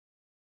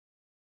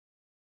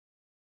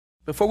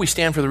Before we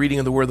stand for the reading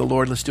of the word of the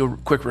Lord, let's do a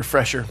quick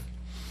refresher.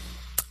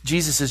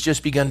 Jesus has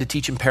just begun to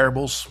teach in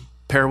parables.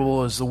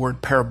 Parable is the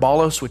word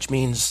parabolos, which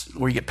means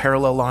where you get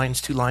parallel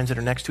lines, two lines that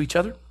are next to each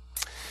other.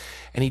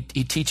 And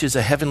he teaches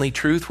a heavenly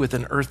truth with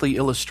an earthly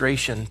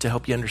illustration to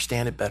help you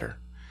understand it better.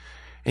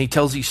 And he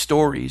tells these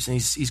stories, and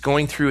he's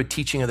going through a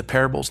teaching of the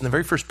parables. And the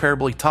very first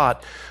parable he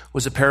taught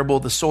was a parable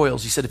of the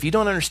soils. He said, if you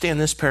don't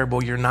understand this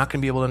parable, you're not going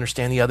to be able to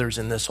understand the others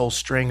in this whole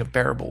string of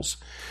parables.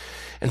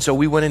 And so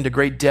we went into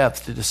great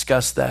depth to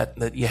discuss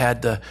that you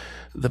had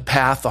the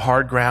path, the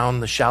hard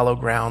ground, the shallow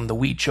ground, the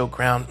wheat choke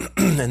ground,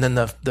 and then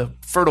the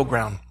fertile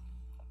ground.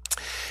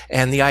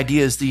 And the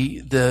idea is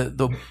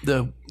the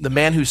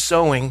man who's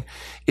sowing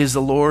is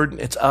the Lord,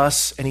 it's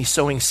us, and he's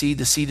sowing seed.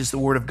 The seed is the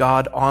word of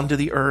God onto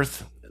the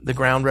earth. The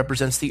ground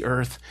represents the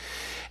earth.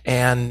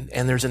 And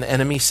there's an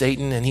enemy,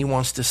 Satan, and he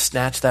wants to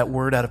snatch that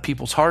word out of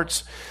people's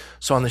hearts.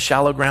 So on the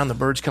shallow ground, the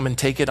birds come and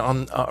take it or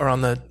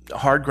on the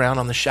hard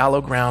ground, on the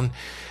shallow ground.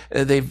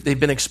 They've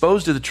been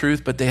exposed to the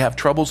truth, but they have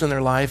troubles in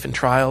their life and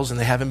trials, and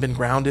they haven't been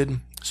grounded.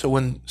 So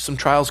when some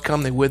trials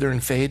come, they wither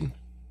and fade.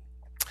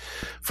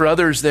 For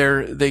others,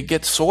 they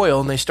get soil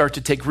and they start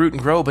to take root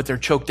and grow, but they're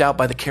choked out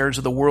by the cares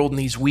of the world, and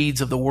these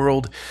weeds of the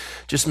world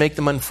just make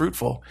them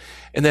unfruitful.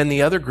 And then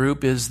the other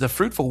group is the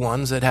fruitful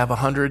ones that have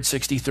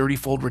 160,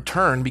 30-fold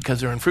return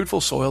because they're in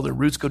fruitful soil, their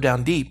roots go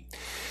down deep.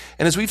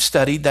 And as we've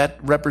studied, that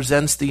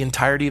represents the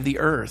entirety of the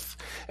earth.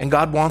 And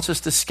God wants us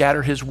to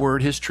scatter his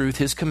word, his truth,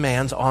 his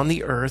commands on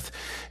the earth.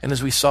 And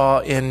as we saw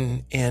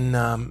in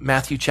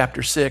Matthew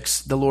chapter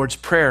 6, the Lord's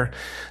Prayer,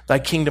 thy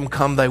kingdom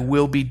come, thy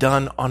will be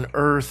done on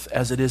earth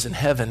as it is in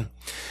heaven.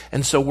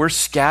 And so we're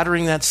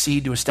scattering that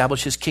seed to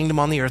establish his kingdom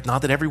on the earth,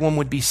 not that everyone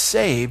would be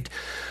saved,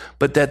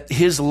 but that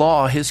his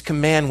law, his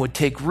command would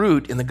take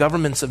root in the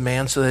governments of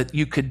man so that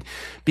you could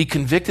be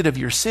convicted of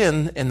your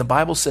sin. And the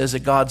Bible says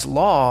that God's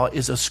law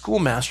is a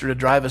schoolmaster to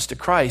drive us to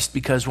Christ,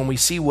 because when we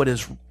see what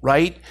is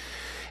right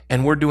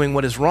and we're doing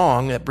what is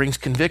wrong, that brings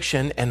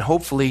conviction and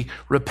hopefully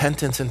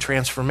repentance and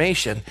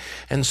transformation.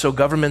 And so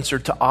governments are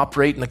to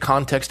operate in the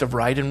context of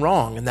right and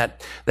wrong. And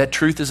that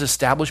truth is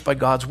established by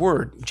God's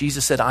word.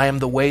 Jesus said, I am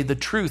the way, the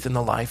truth, and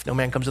the life. No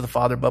man comes to the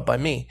Father but by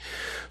me.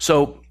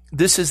 So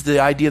this is the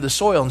idea of the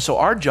soil. And so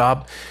our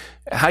job,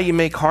 how you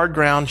make hard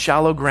ground,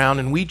 shallow ground,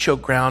 and wheat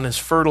choke ground as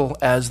fertile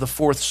as the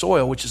fourth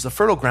soil, which is the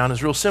fertile ground,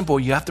 is real simple.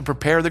 You have to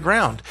prepare the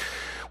ground.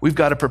 We've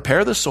got to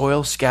prepare the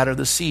soil, scatter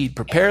the seed.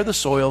 Prepare the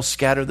soil,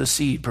 scatter the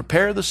seed.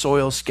 Prepare the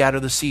soil, scatter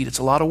the seed. It's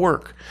a lot of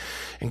work.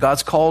 And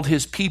God's called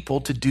his people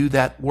to do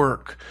that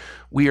work.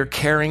 We are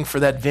caring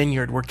for that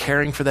vineyard. We're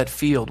caring for that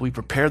field. We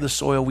prepare the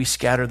soil, we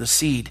scatter the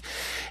seed.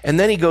 And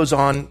then he goes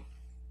on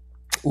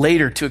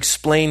later to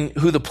explain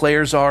who the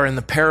players are in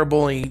the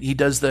parable. He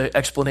does the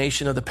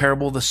explanation of the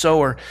parable of the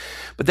sower.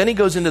 But then he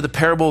goes into the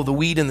parable of the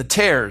wheat and the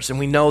tares. And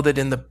we know that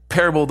in the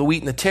parable of the wheat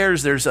and the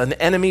tares, there's an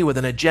enemy with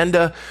an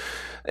agenda.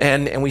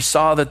 And we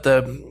saw that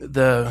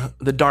the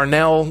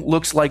darnel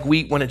looks like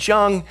wheat when it's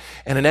young,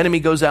 and an enemy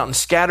goes out and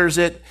scatters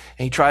it,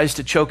 and he tries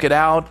to choke it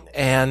out.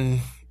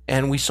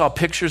 And we saw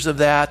pictures of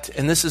that.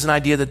 And this is an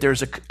idea that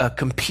there's a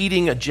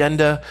competing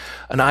agenda,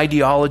 an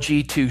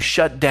ideology to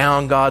shut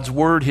down God's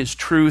word, his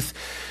truth,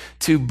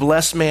 to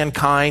bless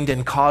mankind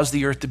and cause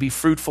the earth to be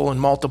fruitful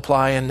and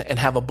multiply and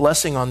have a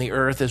blessing on the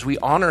earth as we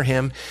honor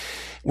him.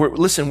 We're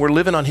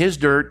living on his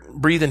dirt,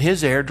 breathing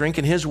his air,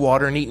 drinking his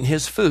water, and eating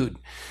his food.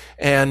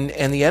 And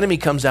the enemy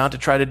comes out to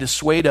try to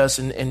dissuade us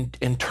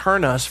and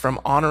turn us from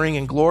honoring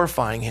and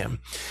glorifying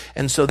him.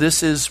 And so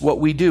this is what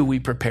we do.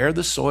 We prepare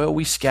the soil,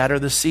 we scatter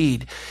the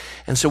seed.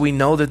 And so we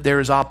know that there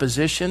is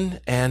opposition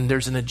and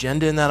there's an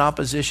agenda in that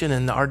opposition,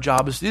 and our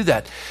job is to do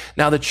that.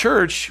 Now the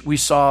church, we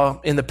saw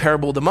in the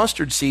parable of the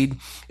mustard seed,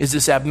 is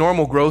this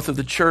abnormal growth of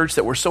the church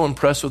that we're so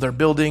impressed with our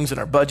buildings and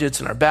our budgets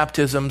and our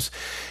baptisms,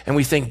 and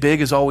we think big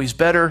is always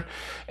better.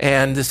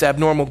 And this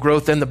abnormal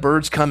growth, then the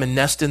birds come and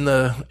nest in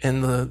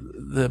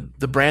the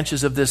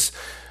branches of this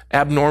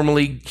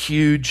abnormally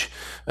huge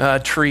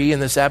tree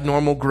and this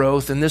abnormal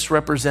growth. And this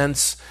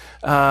represents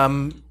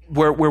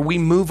where we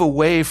move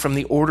away from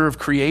the order of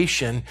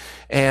creation,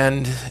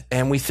 and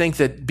we think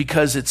that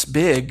because it's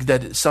big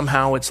that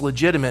somehow it's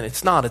legitimate.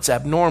 It's not. It's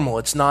abnormal.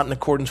 It's not in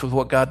accordance with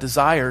what God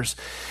desires.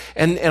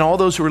 And all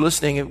those who are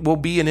listening, will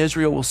be in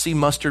Israel, will see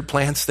mustard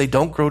plants. They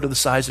don't grow to the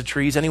size of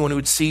trees. Anyone who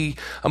would see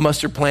a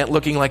mustard plant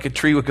looking like a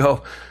tree would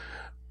go,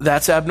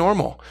 that's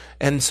abnormal.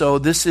 And so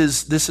this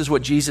is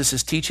what Jesus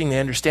is teaching. They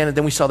understand it.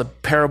 Then we saw the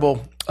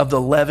parable of the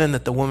leaven,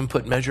 that the woman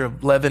put measure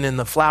of leaven in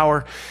the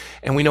flour.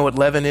 And we know what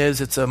leaven is.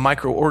 It's a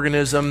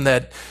microorganism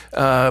that,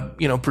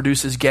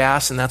 produces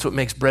gas, and that's what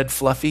makes bread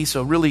fluffy.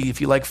 So really,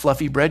 if you like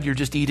fluffy bread, you're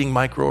just eating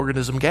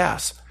microorganism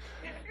gas.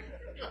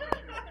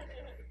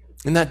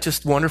 Isn't that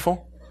just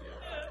wonderful?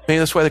 Maybe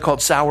that's why they call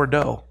it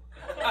sourdough.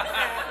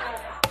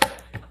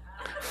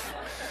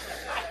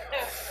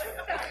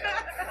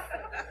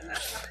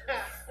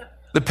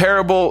 The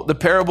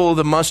parable of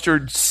the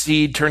mustard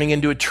seed turning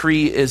into a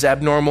tree is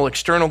abnormal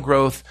external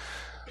growth.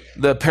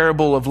 The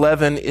parable of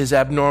leaven is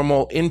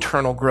abnormal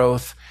internal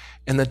growth.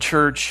 And the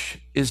church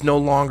is no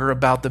longer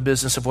about the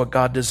business of what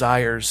God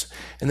desires.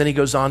 And then he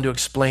goes on to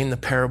explain the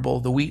parable,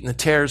 the wheat and the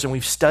tares. And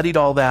we've studied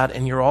all that,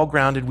 and you're all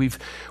grounded. We've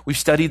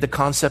studied the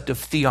concept of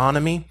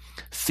theonomy.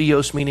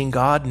 Theos meaning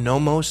God,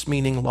 nomos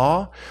meaning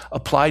law.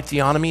 Applied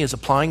theonomy is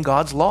applying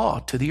God's law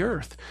to the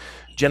earth.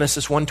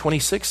 Genesis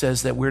 1:26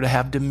 says that we're to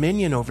have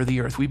dominion over the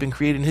earth. We've been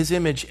created in his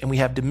image, and we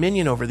have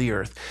dominion over the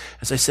earth.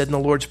 As I said in the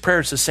Lord's Prayer,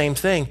 it's the same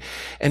thing.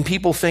 And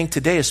people think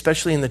today,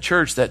 especially in the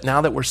church, that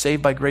now that we're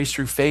saved by grace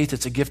through faith,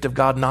 it's a gift of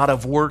God, not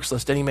of works,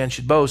 lest any man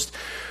should boast.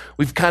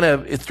 We've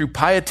through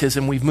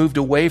pietism, we've moved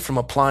away from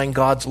applying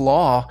God's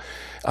law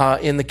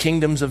in the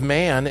kingdoms of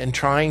man and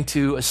trying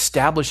to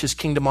establish his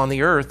kingdom on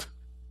the earth.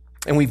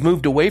 And we've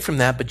moved away from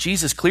that. But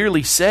Jesus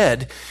clearly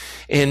said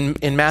in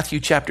Matthew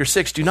chapter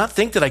 6, do not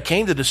think that I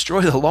came to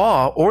destroy the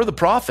law or the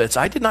prophets.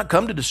 I did not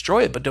come to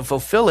destroy it, but to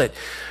fulfill it.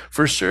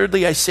 For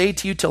assuredly I say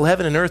to you, till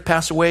heaven and earth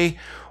pass away,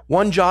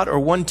 one jot or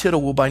one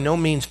tittle will by no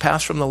means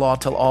pass from the law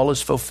till all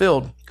is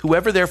fulfilled.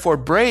 Whoever therefore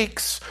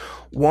breaks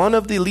one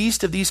of the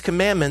least of these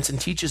commandments and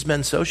teaches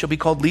men so shall be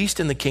called least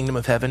in the kingdom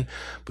of heaven.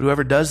 But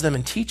whoever does them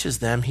and teaches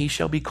them, he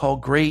shall be called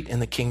great in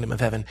the kingdom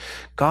of heaven.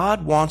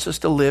 God wants us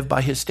to live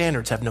by his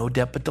standards. Have no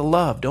debt but to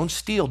love. Don't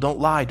steal. Don't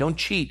lie. Don't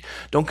cheat.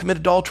 Don't commit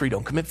adultery.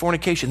 Don't commit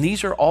fornication.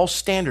 These are all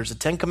standards, the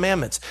 10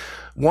 commandments.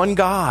 One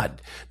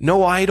God.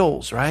 No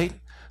idols, right?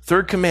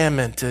 Third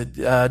commandment,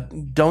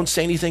 don't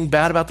say anything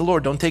bad about the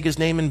Lord. Don't take his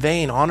name in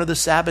vain. Honor the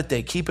Sabbath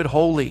day. Keep it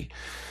holy.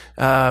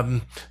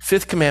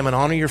 Fifth commandment,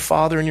 honor your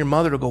father and your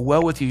mother to go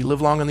well with you. You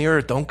live long on the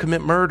earth. Don't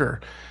commit murder.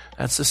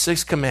 That's the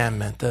sixth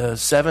commandment. The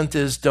seventh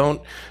is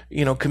don't,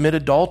 commit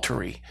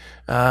adultery.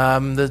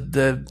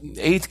 The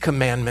eighth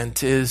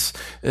commandment is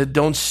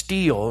don't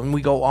steal. And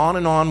we go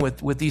on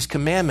with these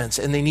commandments,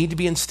 and they need to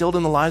be instilled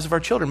in the lives of our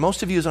children.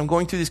 Most of you, as I'm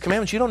going through these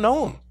commandments, you don't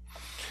know them.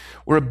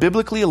 We're a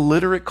biblically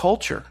illiterate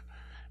culture.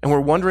 And we're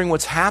wondering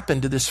what's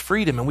happened to this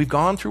freedom. And we've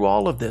gone through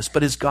all of this.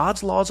 But as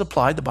God's laws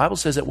applied, the Bible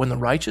says that when the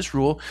righteous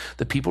rule,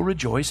 the people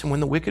rejoice. And when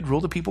the wicked rule,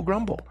 the people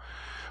grumble.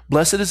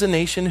 Blessed is a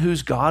nation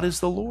whose God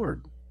is the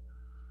Lord.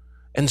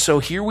 And so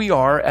here we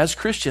are as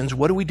Christians.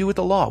 What do we do with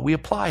the law? We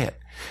apply it.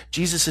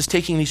 Jesus is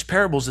taking these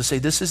parables to say,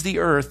 this is the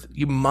earth.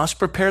 You must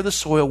prepare the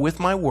soil with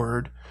my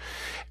word,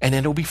 and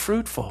it'll be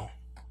fruitful.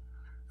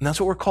 And that's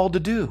what we're called to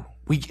do.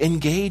 We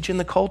engage in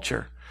the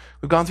culture.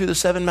 We've gone through the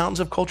 7 mountains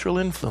of cultural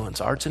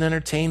influence: arts and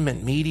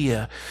entertainment,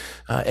 media,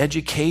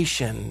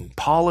 education,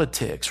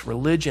 politics,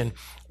 religion.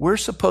 We're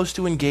supposed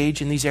to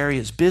engage in these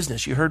areas.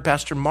 Business. You heard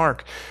Pastor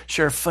Mark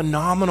share a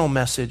phenomenal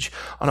message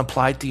on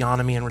applied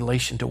theonomy in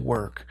relation to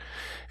work.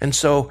 And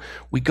so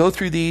we go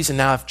through these, and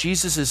now if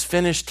Jesus is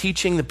finished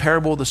teaching the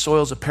parable of the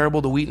soils, a parable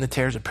of the wheat and the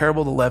tares, a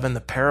parable of the leaven,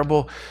 the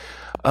parable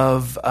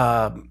of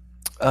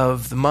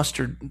the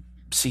mustard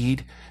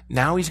seed,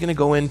 now he's going to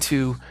go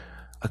into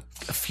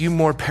a few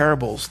more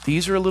parables.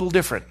 These are a little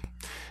different,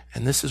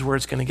 and this is where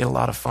it's going to get a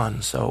lot of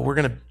fun. So we're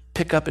going to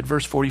pick up at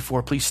verse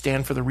 44. Please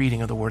stand for the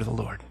reading of the word of the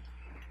Lord.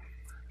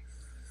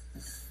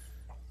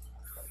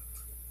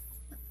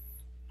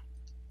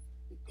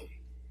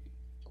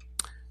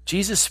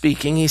 Jesus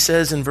speaking, he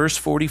says in verse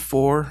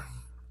 44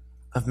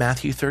 of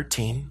Matthew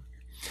 13,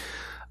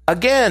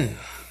 again,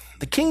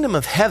 the kingdom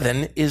of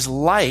heaven is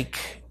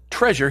like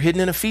treasure hidden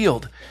in a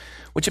field,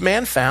 which a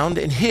man found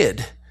and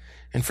hid.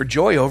 And for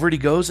joy over it, he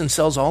goes and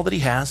sells all that he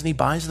has, and he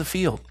buys the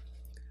field.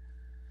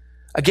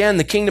 Again,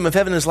 the kingdom of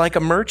heaven is like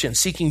a merchant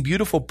seeking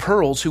beautiful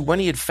pearls, who, when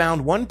he had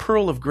found one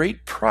pearl of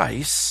great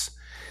price,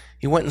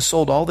 he went and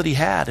sold all that he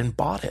had and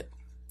bought it.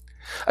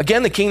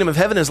 Again, the kingdom of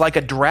heaven is like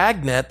a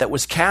dragnet that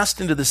was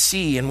cast into the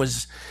sea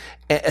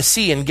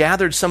and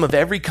gathered some of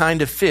every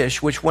kind of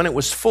fish, which when it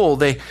was full,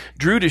 they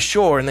drew to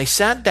shore, and they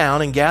sat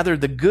down and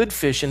gathered the good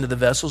fish into the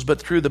vessels, but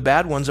threw the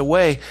bad ones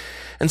away.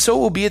 And so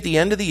it will be at the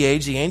end of the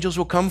age, the angels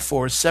will come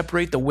forth,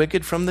 separate the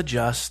wicked from the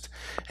just,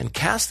 and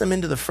cast them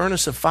into the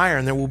furnace of fire,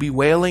 and there will be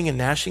wailing and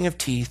gnashing of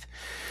teeth.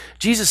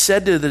 Jesus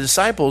said to the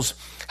disciples,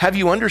 have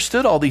you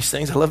understood all these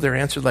things? I love their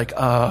answer, like,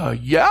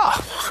 yeah,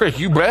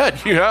 you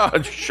bet,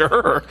 yeah,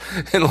 sure.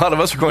 And a lot of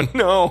us are going,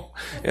 no,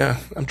 yeah,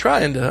 I'm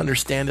trying to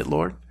understand it,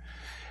 Lord.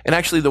 And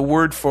actually the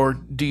word for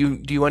do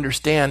you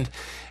understand,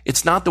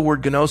 it's not the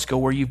word gnosko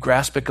where you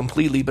grasp it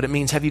completely, but it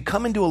means have you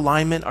come into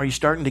alignment? Are you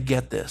starting to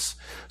get this?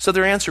 So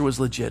their answer was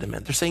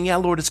legitimate. They're saying, yeah,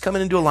 Lord, it's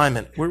coming into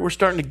alignment. We're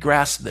starting to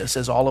grasp this,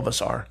 as all of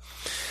us are.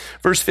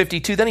 Verse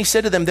 52, then he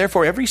said to them,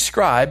 therefore every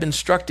scribe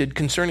instructed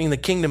concerning the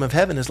kingdom of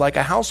heaven is like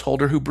a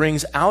householder who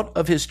brings out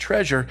of his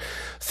treasure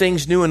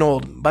things new and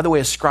old. By the way,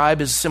 a scribe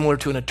is similar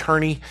to an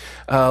attorney,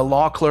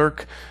 law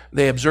clerk.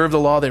 They observe the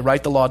law, they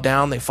write the law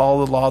down, they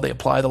follow the law, they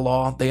apply the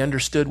law. They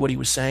understood what he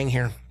was saying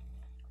here.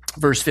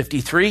 Verse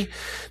 53,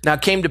 now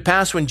it came to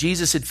pass when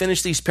Jesus had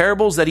finished these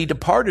parables that he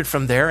departed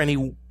from there,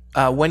 and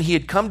when he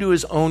had come to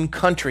his own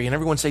country, and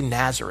everyone say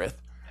Nazareth.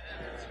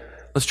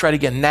 Let's try it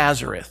again,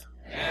 Nazareth.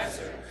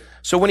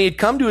 So when he had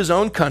come to his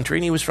own country,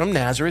 and he was from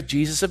Nazareth,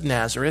 Jesus of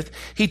Nazareth,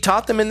 he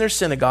taught them in their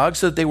synagogue,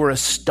 so that they were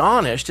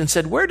astonished and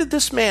said, where did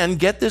this man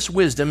get this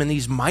wisdom and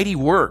these mighty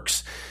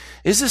works?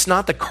 Is this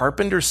not the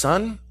carpenter's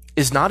son?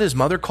 Is not his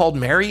mother called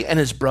Mary, and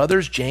his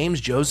brothers James,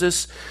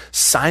 Joseph,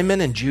 Simon,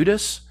 and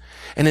Judas?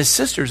 And his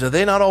sisters, are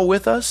they not all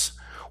with us?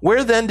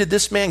 Where then did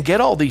this man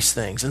get all these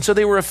things?" And so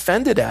they were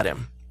offended at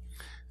him.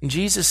 And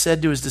Jesus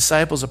said to his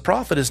disciples, "A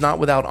prophet is not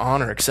without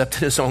honor except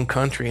in his own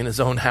country and his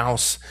own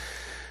house."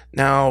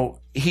 Now,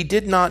 he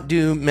did not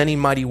do many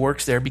mighty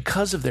works there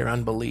because of their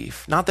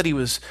unbelief. Not that he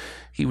was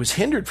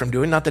hindered from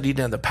doing it, not that he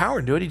didn't have the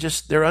power to do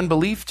it. Their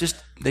unbelief,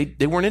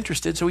 they weren't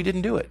interested, so he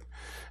didn't do it.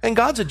 And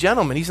God's a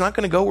gentleman. He's not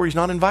going to go where he's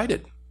not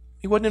invited.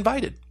 He wasn't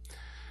invited.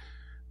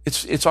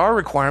 It's our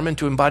requirement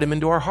to invite him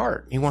into our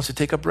heart. He wants to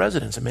take up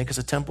residence and make us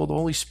a temple of the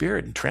Holy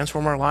Spirit and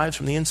transform our lives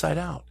from the inside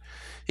out.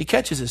 He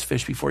catches his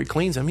fish before he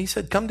cleans them. He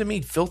said, "Come to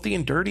me, filthy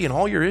and dirty, and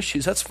all your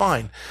issues. That's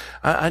fine.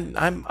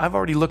 I've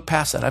already looked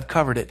past that. I've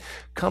covered it.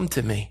 Come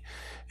to me."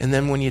 And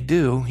then when you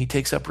do, he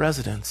takes up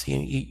residence.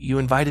 You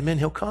invite him in,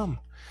 he'll come.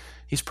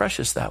 He's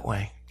precious that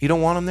way. You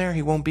don't want him there,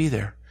 he won't be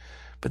there.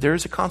 But there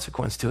is a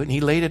consequence to it, and he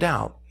laid it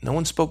out. No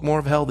one spoke more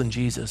of hell than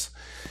Jesus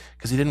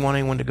because he didn't want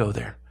anyone to go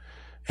there.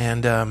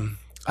 And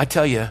I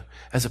tell you,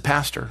 as a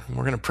pastor, and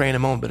we're going to pray in a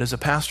moment, but as a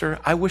pastor,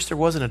 I wish there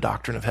wasn't a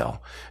doctrine of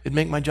hell. It'd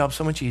make my job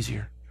so much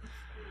easier.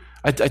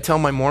 I tell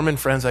my Mormon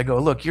friends, I go,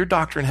 "Look, your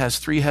doctrine has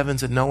 3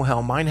 heavens and no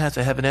hell. Mine has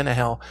a heaven and a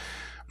hell.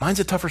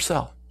 Mine's a tougher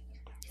sell."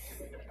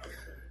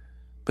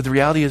 But the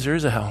reality is there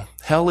is a hell.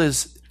 Hell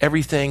is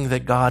everything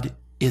that God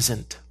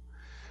isn't.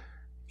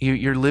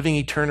 You're living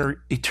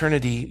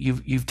eternity.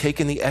 You've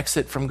taken the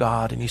exit from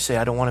God and you say,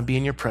 "I don't want to be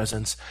in your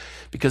presence,"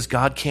 because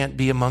God can't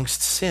be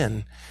amongst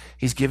sin.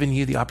 He's given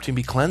you the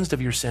opportunity to be cleansed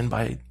of your sin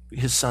by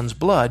his son's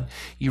blood.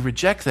 You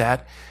reject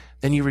that,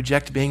 then you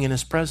reject being in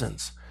his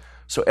presence.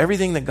 So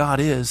everything that God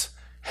is,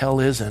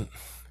 hell isn't.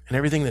 And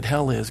everything that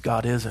hell is,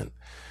 God isn't.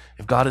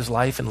 If God is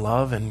life and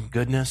love and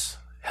goodness,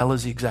 hell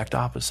is the exact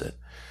opposite.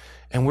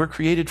 And we're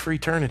created for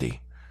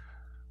eternity.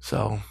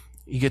 So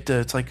you get to,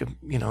 it's like,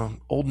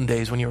 olden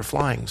days when you were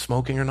flying,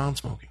 smoking or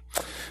non-smoking.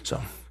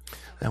 So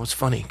that was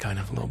funny, kind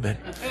of a little bit.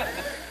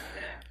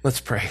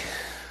 Let's pray.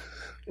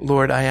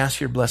 Lord, I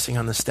ask your blessing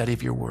on the study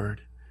of your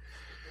word.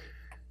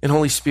 And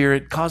Holy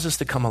Spirit, cause us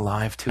to come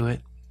alive to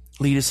it.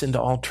 Lead us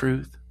into all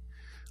truth.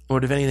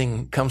 Lord, if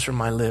anything comes from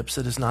my lips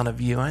that is not of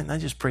you, I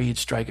just pray you'd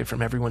strike it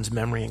from everyone's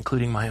memory,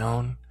 including my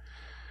own.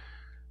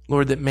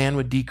 Lord, that man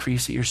would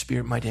decrease, that your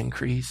spirit might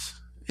increase.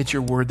 It's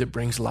your word that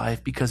brings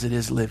life because it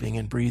is living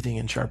and breathing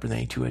and sharper than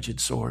a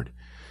two-edged sword.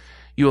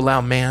 You allow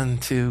man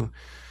to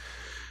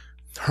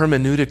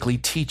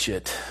hermeneutically teach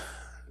it,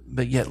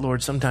 but yet,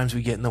 Lord, sometimes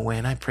we get in the way,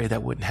 and I pray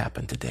that wouldn't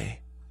happen today.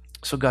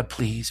 So God,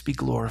 please be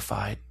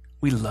glorified.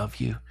 We love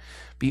you.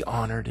 Be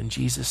honored. In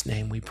Jesus'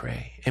 name we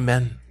pray.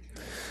 Amen.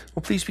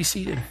 Well, please be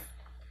seated.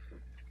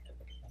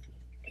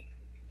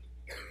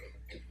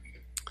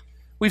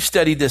 We've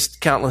studied this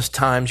countless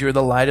times. You're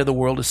the light of the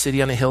world, a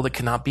city on a hill that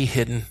cannot be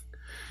hidden.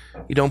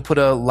 You don't put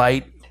a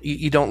light,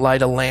 you don't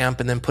light a lamp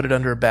and then put it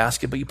under a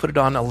basket, but you put it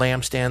on a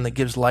lampstand that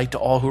gives light to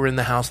all who are in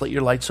the house. Let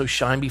your light so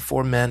shine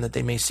before men that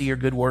they may see your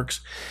good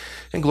works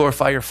and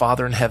glorify your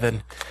Father in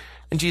heaven.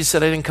 And Jesus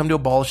said, I didn't come to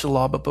abolish the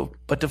law,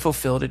 but to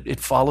fulfill it. It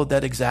followed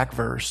that exact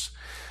verse.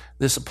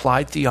 This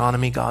applied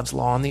theonomy, God's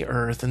law on the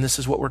earth, and this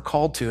is what we're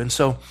called to. And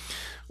so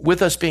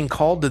with us being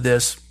called to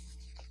this,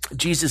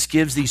 Jesus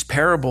gives these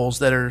parables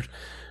that are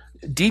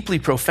deeply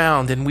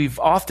profound, and we've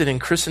often in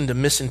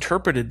Christendom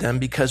misinterpreted them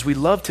because we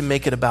love to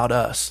make it about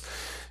us.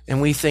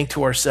 And we think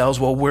to ourselves,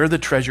 well, where the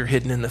treasure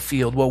hidden in the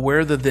field? Well,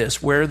 where the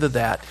this? Where the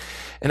that?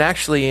 And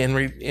actually,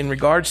 in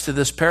regards to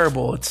this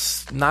parable,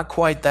 it's not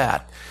quite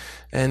that.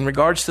 In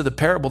regards to the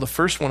parable, the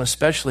first one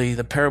especially,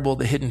 the parable of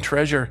the hidden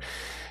treasure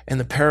and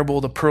the parable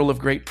of the pearl of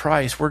great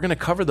price, we're going to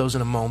cover those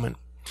in a moment.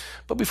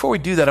 But before we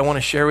do that, I want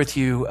to share with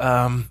you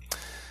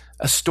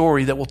a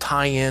story that will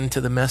tie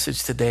into the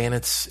message today, and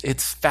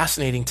it's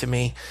fascinating to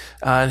me.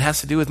 It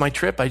has to do with my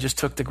trip I just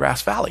took to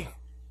Grass Valley.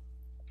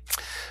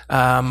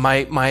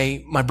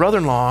 My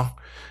brother-in-law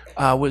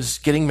was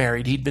getting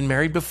married. He'd been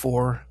married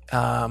before,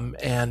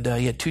 and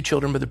he had 2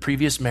 children by the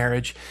previous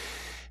marriage.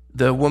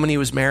 The woman he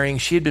was marrying,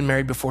 she had been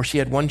married before. She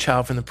had 1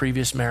 child from the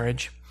previous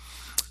marriage.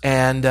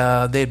 And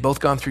they had both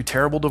gone through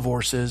terrible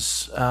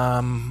divorces.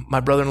 My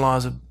brother-in-law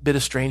is a bit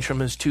estranged from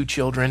his 2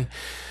 children.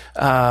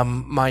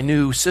 My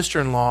new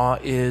sister-in-law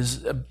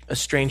is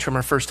estranged from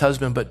her first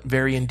husband, but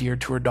very endeared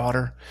to her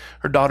daughter.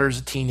 Her daughter is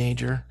a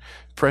teenager,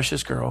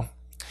 precious girl.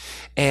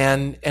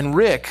 And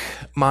Rick,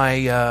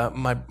 my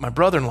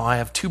brother-in-law, I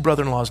have 2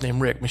 brother-in-laws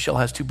named Rick. Michelle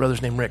has 2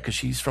 brothers named Rick because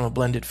she's from a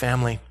blended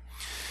family.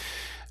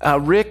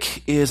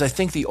 Rick is, I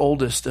think, the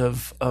oldest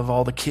of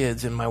all the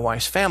kids in my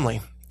wife's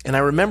family. And I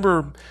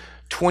remember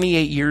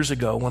 28 years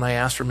ago when I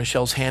asked for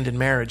Michelle's hand in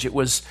marriage, it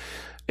was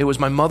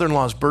my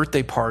mother-in-law's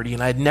birthday party,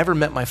 and I had never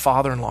met my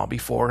father-in-law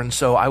before. And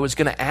so I was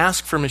going to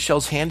ask for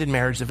Michelle's hand in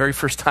marriage the very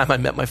first time I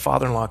met my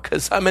father-in-law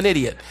because I'm an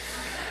idiot.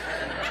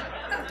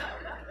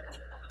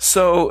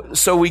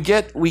 So we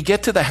get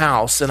to the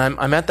house, and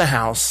I'm at the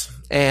house,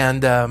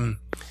 and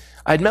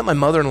I'd met my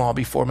mother-in-law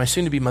before, my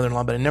soon-to-be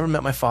mother-in-law, but I never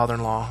met my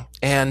father-in-law.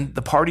 And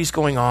the party's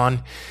going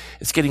on.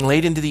 It's getting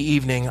late into the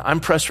evening. I'm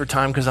pressed for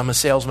time because I'm a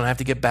salesman. I have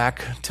to get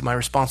back to my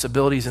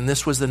responsibilities. And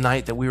this was the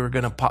night that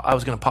I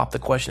was going to pop the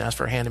question, ask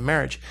for a hand in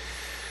marriage.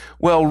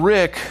 Well,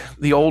 Rick,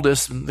 the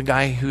oldest, the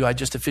guy who I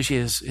just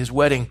officiated his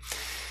wedding,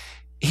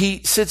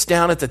 he sits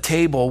down at the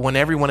table when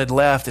everyone had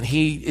left, and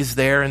he is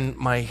there, and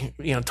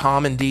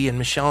Tom and Dee and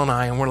Michelle and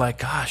I, and we're like,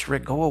 gosh,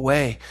 Rick, go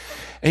away.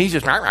 And he's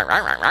just,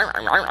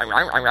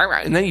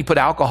 and then you put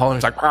alcohol, and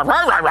he's like,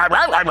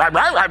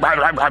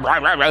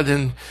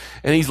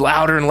 and he's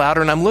louder and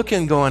louder, and I'm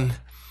looking going,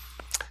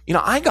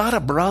 I got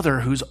a brother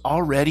who's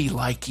already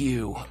like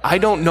you. I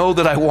don't know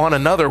that I want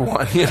another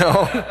one,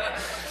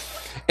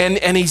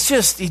 And he's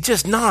just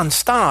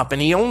nonstop,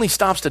 and he only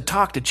stops to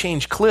talk to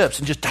change clips,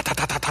 and just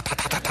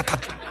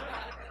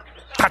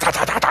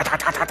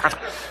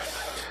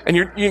and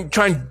you're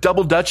trying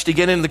double Dutch to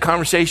get into the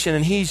conversation,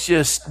 and he's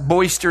just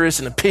boisterous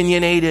and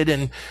opinionated,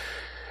 and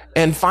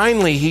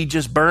finally he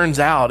just burns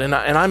out, and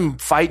I'm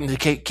fighting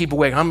to keep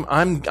awake. I'm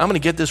going to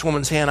get this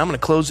woman's hand. I'm going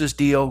to close this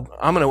deal.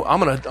 I'm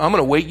going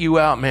to wait you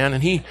out, man.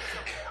 And he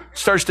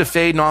starts to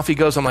fade, and off he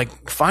goes. I'm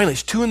like, finally,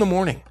 it's 2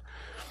 a.m.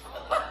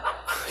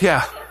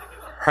 Yeah.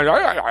 And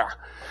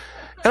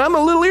I'm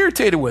a little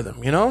irritated with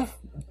him,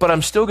 but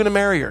I'm still going to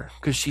marry her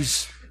because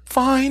she's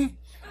fine.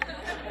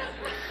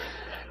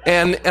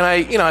 And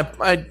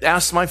I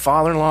asked my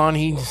father-in-law, and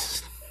he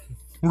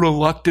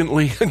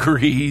reluctantly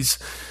agrees.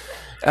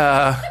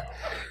 And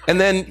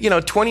then,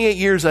 28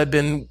 years I've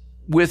been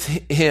with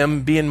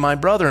him being my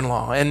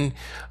brother-in-law, and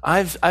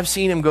I've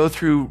seen him go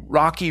through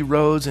rocky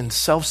roads and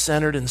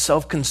self-centered and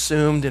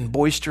self-consumed and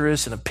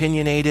boisterous and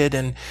opinionated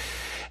and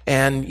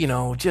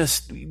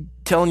just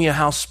telling you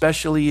how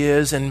special he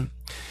is. And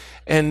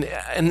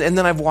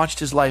then I've watched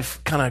his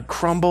life kind of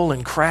crumble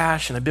and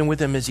crash. And I've been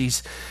with him as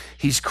he's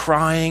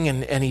crying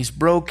and he's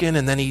broken,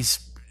 and then he's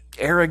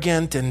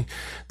arrogant, and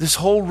this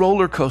whole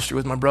roller coaster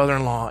with my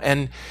brother-in-law.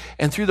 And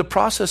through the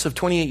process of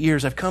 28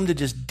 years, I've come to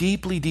just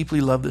deeply,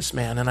 deeply love this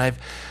man. And I've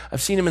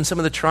seen him in some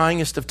of the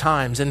tryingest of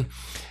times.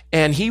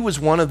 And he was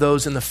one of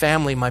those in the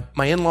family. My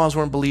in-laws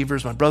weren't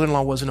believers. My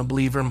brother-in-law wasn't a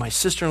believer. My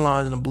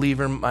sister-in-law isn't a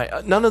believer.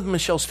 None of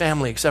Michelle's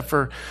family, except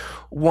for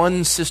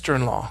one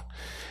sister-in-law.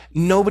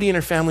 Nobody in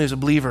her family was a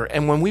believer.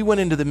 And when we went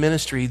into the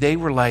ministry, they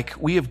were like,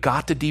 we have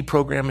got to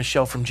deprogram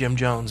Michelle from Jim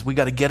Jones. We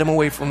got to get him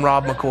away from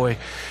Rob McCoy.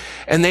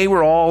 And they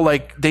were all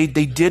like, they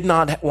did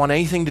not want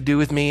anything to do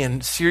with me.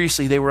 And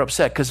seriously, they were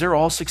upset because they're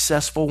all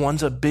successful.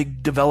 One's a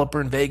big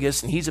developer in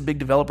Vegas, and he's a big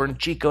developer in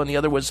Chico. And the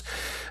other was,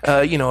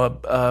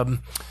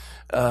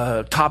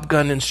 Top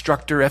Gun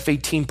instructor,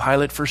 F-18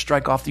 pilot, first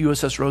strike off the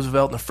USS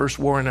Roosevelt in the first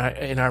war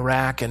in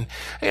Iraq. And,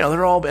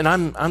 they're all, and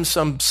I'm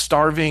some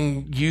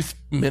starving youth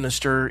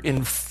minister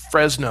in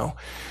Fresno.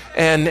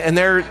 And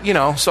they're,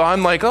 so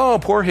I'm like, oh,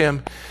 poor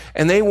him.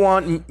 And they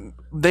want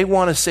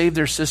to save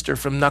their sister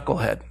from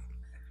knucklehead.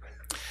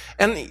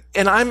 And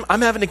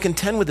I'm having to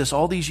contend with this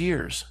all these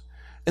years.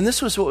 And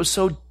this was what was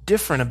so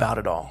different about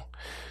it all.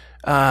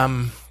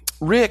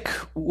 Rick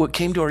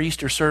came to our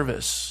Easter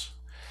service,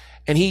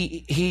 and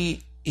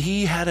he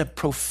had a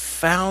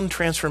profound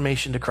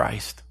transformation to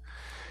Christ.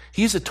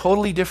 He's a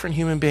totally different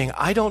human being.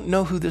 I don't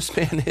know who this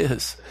man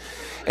is.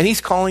 And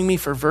he's calling me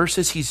for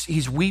verses.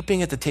 He's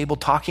weeping at the table,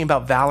 talking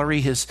about Valerie,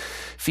 his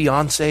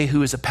fiance,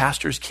 who is a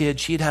pastor's kid.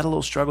 She had a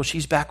little struggle.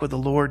 She's back with the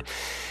Lord.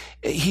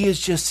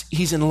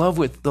 He's in love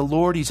with the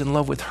Lord. He's in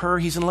love with her.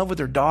 He's in love with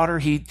her daughter.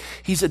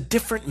 He's a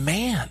different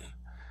man.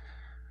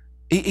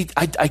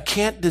 I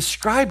can't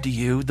describe to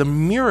you the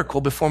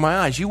miracle before my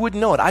eyes. You wouldn't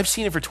know it. I've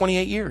seen it for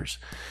 28 years.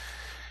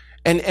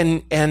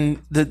 And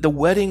the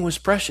wedding was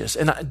precious.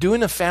 And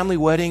doing a family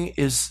wedding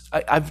is,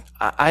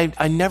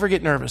 I never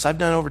get nervous. I've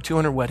done over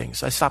 200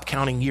 weddings. I stopped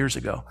counting years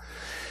ago.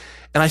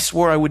 And I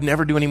swore I would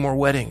never do any more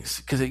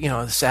weddings because,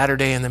 it's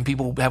Saturday, and then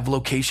people have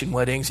location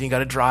weddings, and you got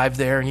to drive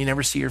there, and you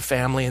never see your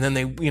family, and then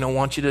they,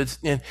 want you to,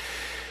 and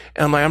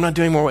I'm like, I'm not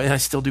doing more, and I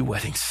still do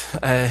weddings.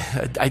 I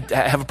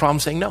have a problem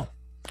saying no.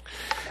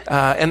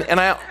 And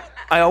I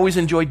always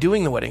enjoy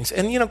doing the weddings.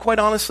 And, quite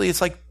honestly, it's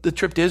like the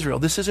trip to Israel.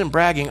 This isn't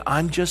bragging.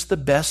 I'm just the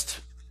best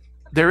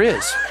there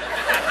is.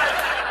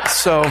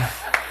 So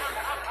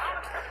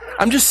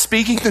I'm just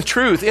speaking the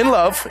truth in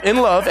love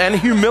and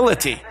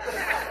humility.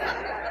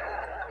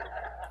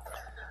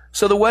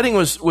 So the wedding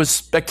was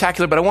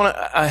spectacular, but I want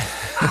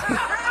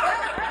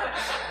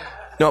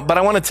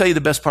to tell you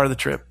the best part of the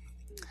trip.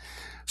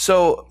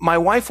 So my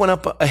wife went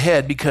up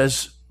ahead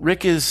because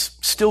Rick is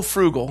still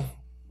frugal.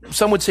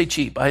 Some would say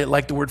cheap. I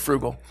like the word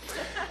frugal.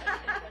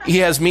 He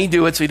has me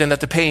do it so he doesn't have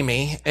to pay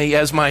me. And he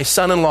has my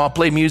son-in-law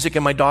play music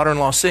and my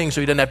daughter-in-law sing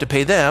so he doesn't have to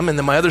pay them. And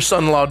then my other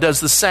son-in-law does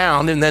the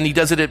sound, and then he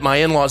does it at my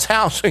in-law's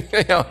house.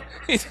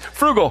 He's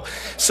frugal.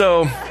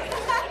 So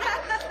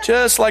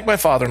just like my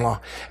father-in-law.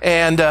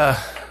 And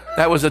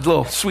that was a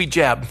little sweet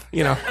jab,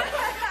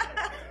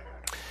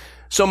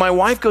 So my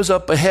wife goes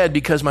up ahead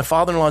because my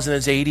father-in-law's in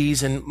his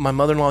 80s and my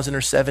mother-in-law's in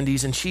her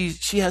 70s, and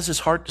she has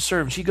this heart to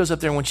serve. And she goes up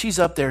there, and when she's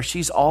up there,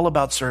 she's all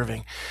about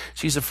serving.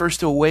 She's the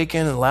first to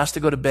awaken and the last to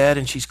go to bed,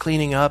 and she's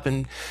cleaning up.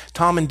 And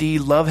Tom and Dee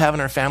love having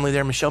our family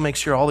there. Michelle makes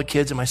sure all the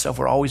kids and myself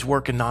were always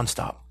working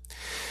nonstop.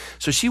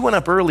 So she went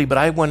up early, but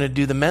I wanted to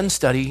do the men's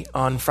study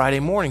on Friday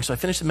morning. So I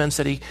finished the men's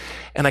study,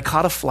 and I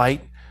caught a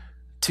flight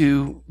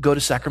to go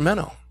to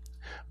Sacramento.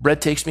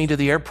 Brett takes me to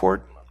the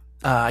airport.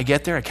 I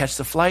get there, I catch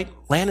the flight,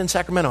 land in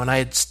Sacramento. And I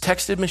had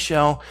texted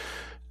Michelle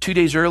 2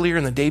 days earlier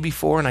and the day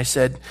before, and I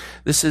said,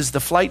 this is the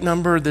flight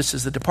number, this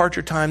is the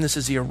departure time, this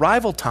is the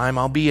arrival time.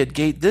 I'll be at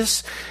gate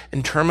this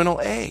in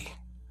Terminal A.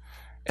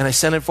 And I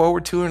sent it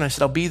forward to her, and I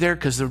said, I'll be there,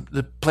 because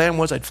the plan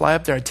was I'd fly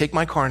up there, I'd take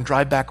my car and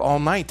drive back all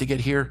night to get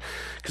here,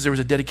 because there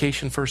was a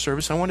dedication first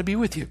service, and I wanted to be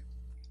with you.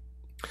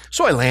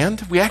 So I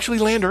land. We actually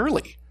land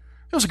early.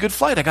 It was a good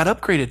flight. I got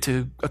upgraded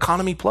to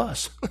Economy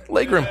Plus,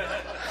 legroom.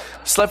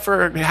 Slept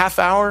for a half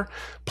hour,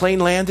 plane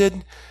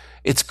landed.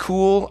 It's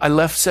cool. I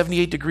left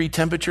 78-degree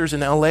temperatures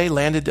in LA,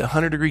 landed to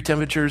 100-degree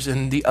temperatures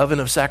in the oven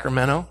of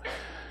Sacramento.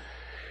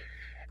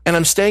 And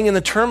I'm staying in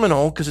the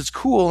terminal because it's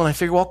cool. And I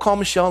figure, well, I'll call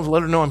Michelle and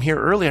let her know I'm here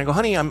early. And I go,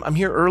 honey, I'm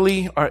here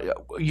early. Are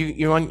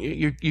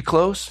you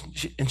close?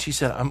 And she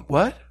said,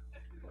 what?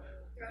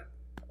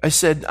 I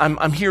said,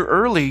 I'm here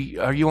early.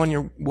 Are you on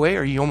your way?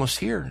 Are you almost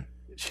here?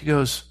 She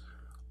goes,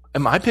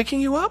 am I picking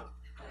you up?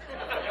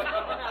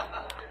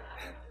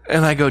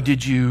 And I go,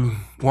 did you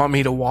want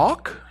me to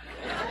walk?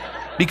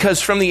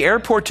 Because from the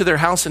airport to their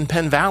house in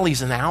Penn Valley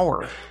is an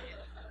hour.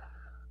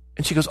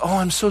 And she goes, oh,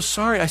 I'm so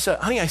sorry. I said,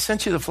 honey, I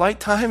sent you the flight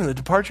time and the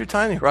departure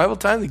time, the arrival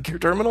time, the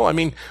terminal. I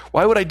mean,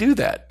 why would I do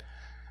that?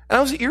 And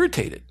I was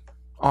irritated,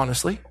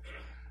 honestly.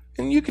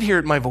 And you could hear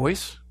it in my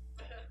voice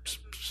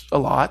a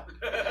lot.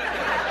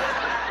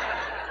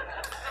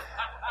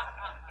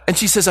 And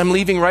she says, I'm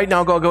leaving right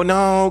now. I'll go,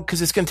 no,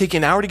 because it's going to take you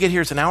an hour to get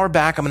here. It's an hour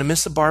back. I'm going to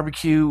miss the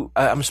barbecue.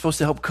 I'm supposed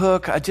to help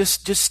cook. I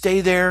just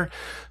stay there,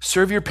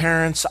 serve your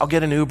parents. I'll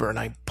get an Uber. And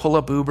I pull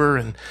up Uber,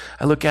 and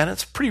I look at it.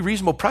 It's a pretty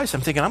reasonable price.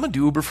 I'm thinking, I'm going to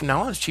do Uber from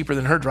now on. It's cheaper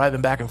than her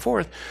driving back and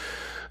forth.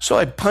 So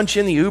I punch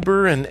in the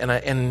Uber, and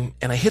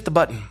I hit the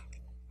button.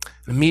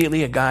 And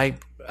immediately a guy,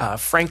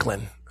 Frank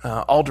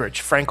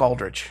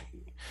Aldrich,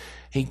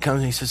 he comes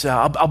and he says,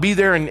 I'll be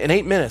there in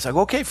 8 minutes. I go,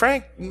 okay,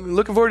 Frank,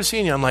 looking forward to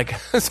seeing you. I'm like,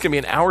 it's going to be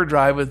an hour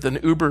drive with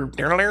an Uber.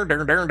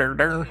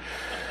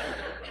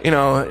 You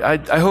know,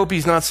 I hope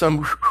he's not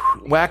some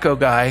wacko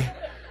guy.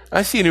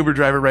 I see an Uber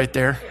driver right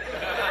there.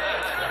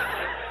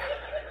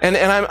 And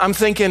I'm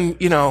thinking,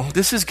 you know,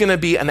 this is going to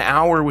be an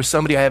hour with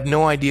somebody I have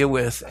no idea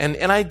with. And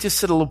I just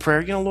said a little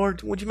prayer, you know,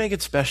 Lord, would you make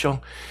it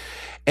special?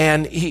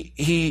 And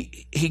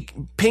he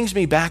pings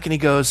me back and he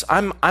goes,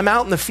 I'm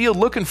out in the field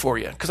looking for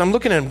you. Because I'm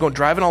looking at him going,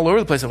 driving all over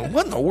the place. I'm like,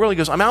 what in the world? He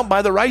goes, I'm out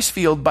by the rice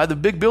field, by the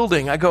big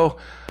building. I go,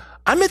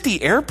 I'm at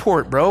the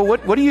airport, bro.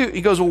 What do you,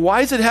 he goes, well,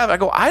 why does it have, I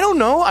go, I don't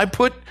know. I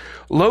put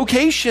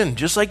location,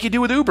 just like you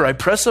do with Uber. I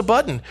press a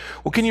button.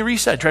 Well, can you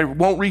reset? It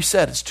won't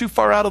reset. It's too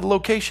far out of the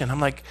location. I'm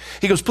like,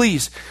 he goes,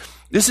 please,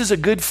 this is a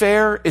good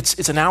fare.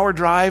 It's an hour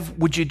drive.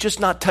 Would you just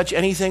not touch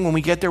anything? When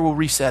we get there, we'll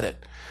reset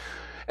it.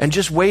 And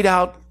just wait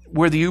out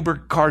where the Uber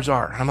cars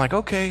are. I'm like,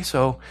 okay,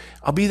 so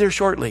I'll be there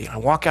shortly. I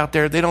walk out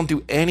there. They don't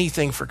do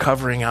anything for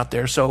covering out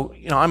there. So,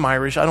 you know, I'm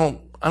Irish. I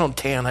don't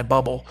tan. I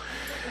bubble.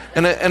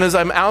 And as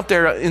I'm out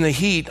there in the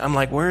heat, I'm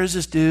like, where is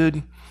this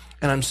dude?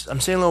 And I'm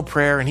saying a little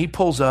prayer, and he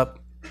pulls up.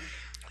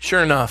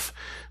 Sure enough,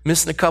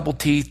 missing a couple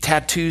teeth,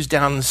 tattoos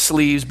down the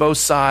sleeves, both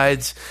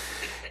sides.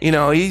 You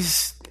know,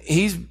 he's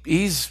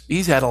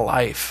had a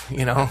life.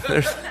 You know,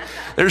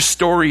 there's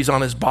stories on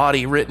his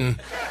body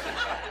written.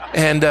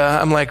 And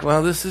I'm like,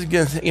 well, this is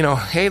good. You know,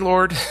 hey,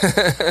 Lord,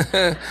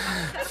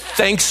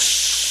 thanks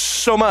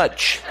so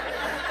much.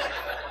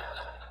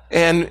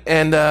 And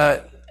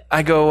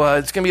I go,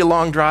 it's going to be a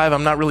long drive.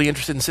 I'm not really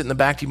interested in sitting in the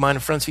back. Do you mind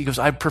the front seat? He goes,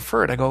 I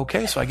prefer it. I go,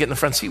 okay. So I get in the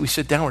front seat. We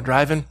sit down. We're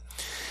driving.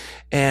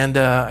 And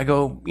I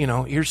go, you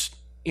know, here's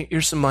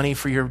some money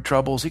for your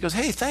troubles. He goes,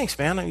 hey, thanks,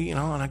 man. You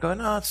know, and I go,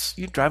 no,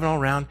 you're driving all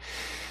around.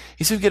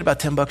 He said, we get about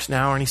 $10 an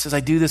hour. And he says, I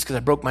do this because I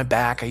broke my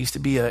back. I used to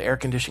be an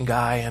air-conditioned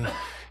guy. And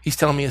he's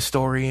telling me a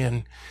story.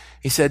 And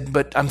he said,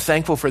 but I'm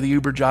thankful for the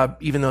Uber job,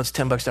 even though it's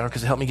 $10 an hour,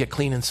 because it helped me get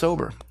clean and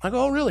sober. I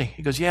go, oh, really?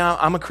 He goes, yeah,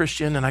 I'm a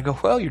Christian. And I go,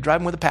 well, you're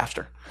driving with a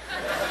pastor.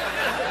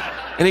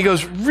 And he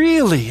goes,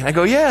 really? And I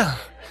go, yeah.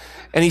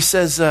 And he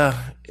says,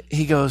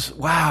 he goes,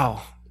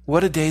 wow,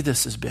 what a day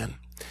this has been.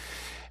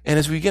 And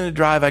as we begin to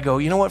drive, I go,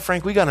 you know what,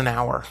 Frank, we got an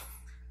hour.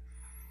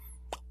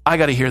 I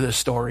got to hear this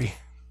story.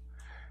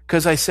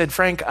 Because I said,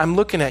 Frank, I'm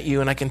looking at you,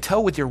 and I can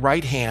tell with your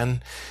right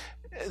hand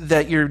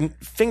that your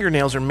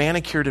fingernails are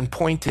manicured and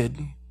pointed,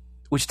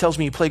 which tells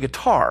me you play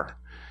guitar.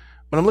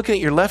 But I'm looking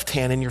at your left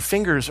hand, and your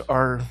fingers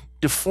are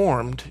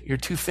deformed. Your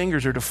two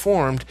fingers are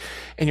deformed,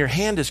 and your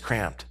hand is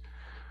cramped.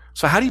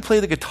 So how do you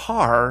play the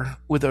guitar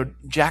with a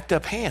jacked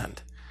up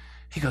hand?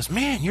 He goes,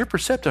 man, you're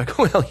perceptive. I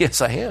go, well,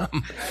 yes, I am.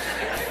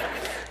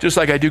 Just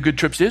like I do good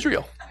trips to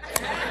Israel.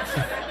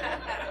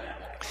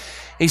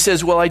 He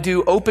says, well, I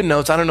do open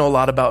notes. I don't know a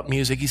lot about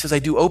music. He says, I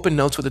do open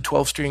notes with a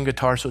 12-string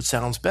guitar so it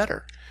sounds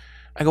better.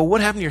 I go,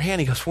 what happened to your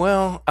hand? He goes,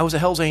 well, I was a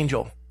Hell's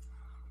Angel.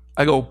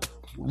 I go,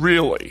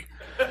 really?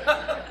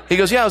 He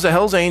goes, yeah, I was a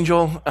Hell's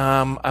Angel.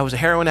 I was a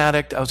heroin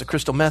addict. I was a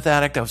crystal meth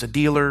addict. I was a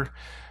dealer.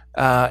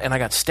 And I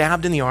got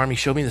stabbed in the arm. He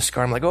showed me the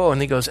scar. I'm like, oh,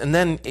 and he goes, and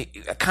then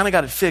I kind of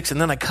got it fixed. And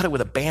then I cut it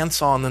with a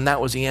bandsaw, and then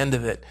that was the end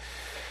of it.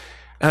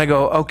 And I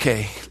go,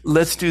 okay,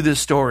 let's do this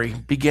story,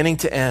 beginning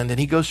to end. And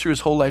he goes through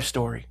his whole life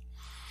story.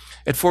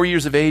 At 4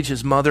 years of age,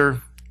 his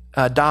mother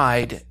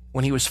died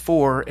when he was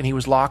 4, and he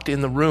was locked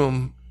in the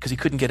room because he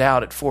couldn't get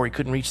out at 4. He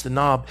couldn't reach the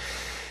knob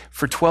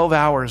for 12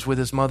 hours with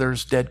his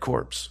mother's dead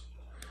corpse.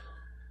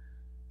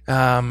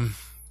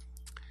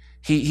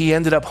 He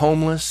ended up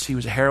homeless. He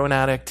was a heroin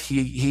addict.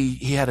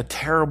 He had a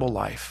terrible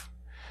life.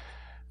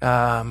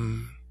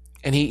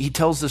 And he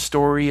tells the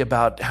story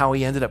about how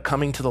he ended up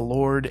coming to the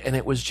Lord, and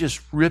it was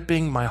just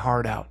ripping my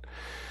heart out.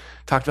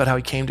 Talked about how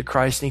he came to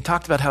Christ, and he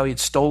talked about how he had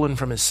stolen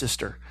from his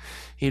sister.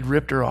 He had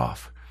ripped her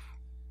off.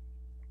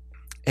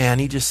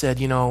 And he just said,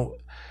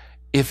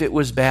 if it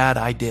was bad,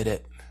 I did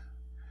it.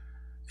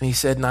 And he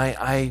said,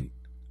 and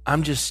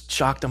I'm just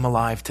shocked I'm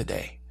alive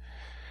today.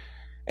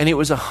 And it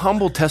was a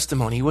humble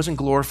testimony. He wasn't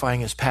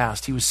glorifying his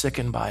past. He was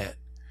sickened by it.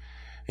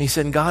 And he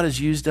said, God has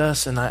used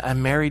us, and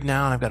I'm married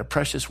now, and I've got a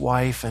precious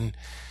wife.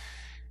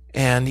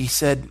 And he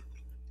said,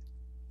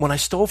 when I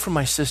stole from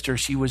my sister,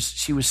 she was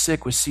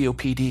sick with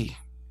COPD.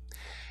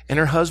 And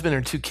her husband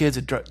and her 2 kids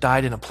had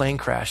died in a plane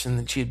crash,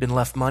 and she had been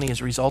left money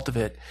as a result of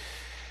it.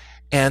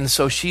 And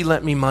so she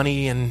lent me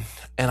money, and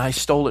I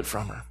stole it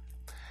from her.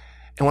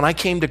 And when I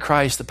came to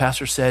Christ, the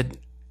pastor said,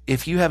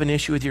 if you have an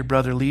issue with your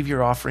brother, leave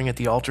your offering at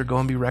the altar, go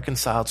and be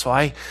reconciled. So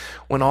I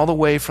went all the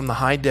way from the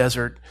high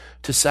desert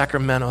to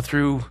Sacramento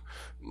through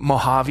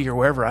Mojave or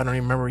wherever. I don't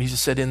even remember. He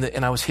just said,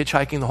 and I was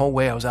hitchhiking the whole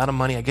way. I was out of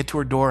money. I get to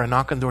her door. I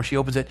knock on the door. She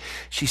opens it.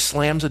 She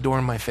slams the door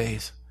in my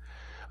face.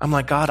 I'm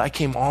like, God, I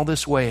came all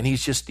this way. And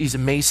he's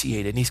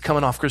emaciated, and he's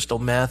coming off crystal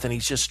meth, and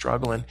he's just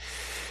struggling.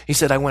 He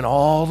said, I went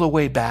all the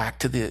way back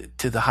to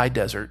the high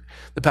desert.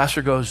 The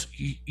pastor goes,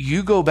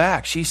 you go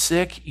back. She's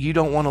sick. You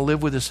don't want to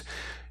live with us.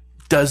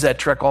 Does that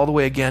trek all the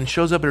way again,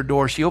 shows up at her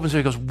door. She opens it.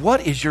 He goes,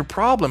 what is your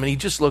problem? And he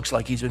just looks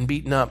like he's been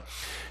beaten up.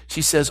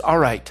 She says, all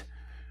right,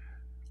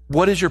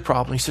 what is your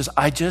problem? He says,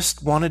 I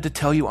just wanted to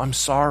tell you I'm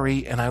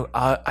sorry, and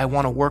I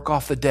want to work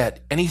off the debt.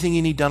 Anything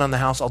you need done on the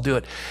house, I'll do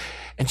it.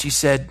 And she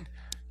said,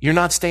 you're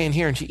not staying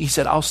here. And he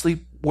said, I'll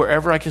sleep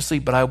wherever I can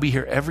sleep, but I'll be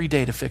here every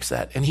day to fix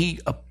that. And he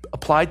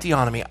applied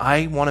theonomy.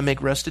 I want to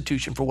make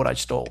restitution for what I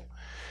stole.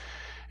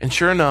 And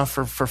sure enough,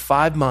 for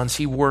 5 months,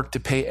 he worked to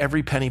pay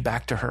every penny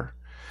back to her.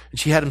 And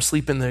she had him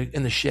sleep in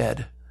the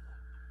shed.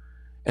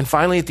 And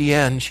finally, at the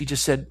end, she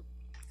just said,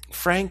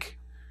 Frank,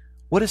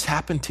 what has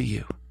happened to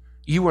you?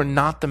 You are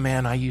not the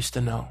man I used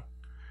to know.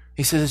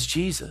 He says, it's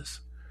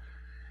Jesus.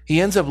 He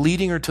ends up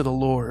leading her to the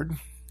Lord.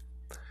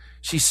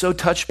 She's so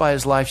touched by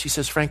his life. She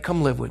says, Frank,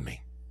 come live with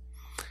me.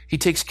 He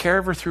takes care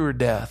of her through her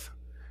death,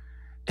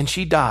 and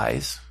she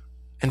dies.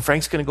 And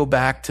Frank's going to go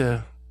back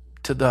to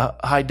the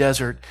high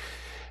desert.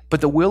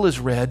 But the will is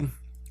read,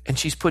 and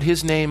she's put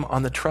his name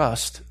on the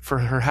trust for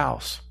her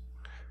house,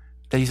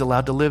 that he's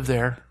allowed to live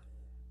there.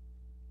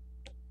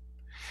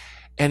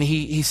 And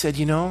he said,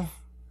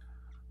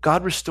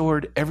 God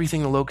restored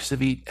everything the locusts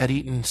had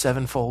eaten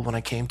sevenfold when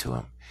I came to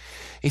him.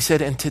 He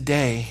said, and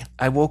today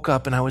I woke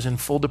up and I was in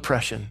full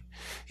depression.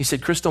 He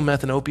said, crystal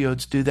meth and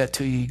opioids do that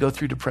to you. You go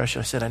through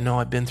depression. I said, I know,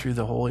 I've been through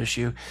the whole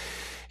issue.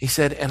 He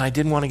said, and I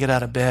didn't want to get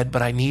out of bed,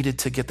 but I needed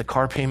to get the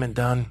car payment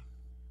done.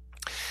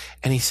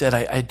 And he said,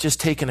 I had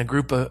just taken a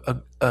group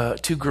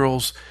of 2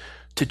 girls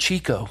to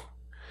Chico.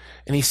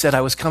 And he said,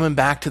 I was coming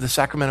back to the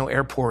Sacramento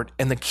airport,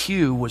 and the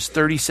queue was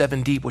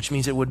 37 deep, which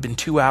means it would have been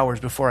 2 hours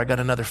before I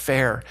got another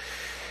fare.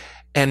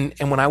 And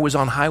when I was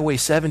on Highway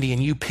 70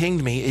 and you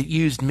pinged me, it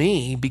used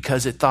me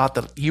because it thought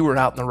that you were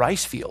out in the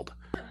rice field.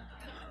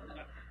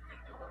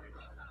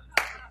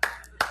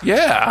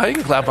 Yeah, I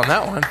can clap on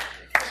that one.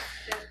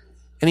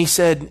 And he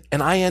said,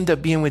 and I end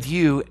up being with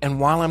you, and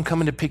while I'm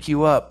coming to pick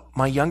you up,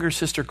 my younger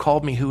sister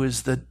called me, who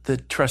is the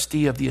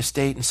trustee of the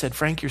estate, and said,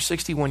 Frank, you're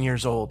 61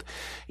 years old.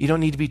 You don't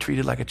need to be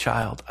treated like a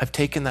child. I've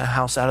taken the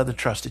house out of the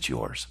trust. It's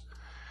yours.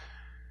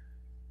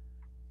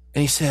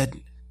 And he said,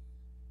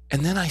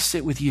 and then I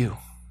sit with you.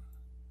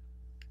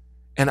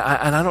 And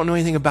I don't know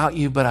anything about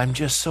you, but I'm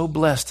just so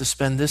blessed to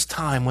spend this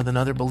time with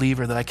another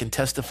believer that I can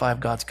testify of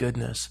God's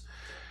goodness.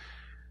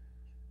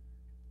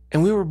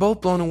 And we were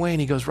both blown away. And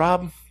he goes,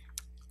 Rob,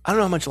 I don't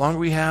know how much longer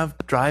we have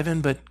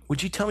driving, but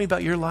would you tell me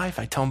about your life?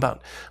 I tell him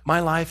about my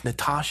life,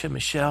 Natasha,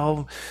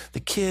 Michelle, the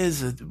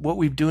kids, what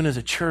we've doing as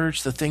a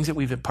church, the things that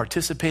we've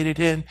participated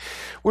in.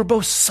 We're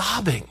both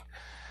sobbing.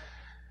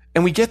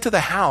 And we get to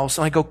the house,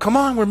 and I go, come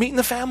on, we're meeting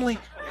the family.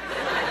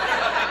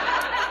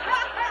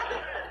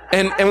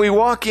 And we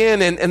walk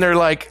in, and they're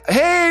like,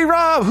 hey,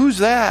 Rob, who's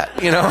that?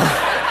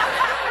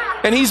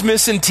 And he's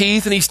missing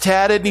teeth, and he's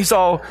tatted, and he's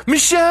all,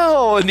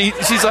 Michelle. And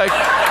she's like,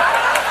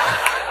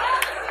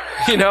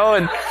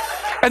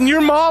 and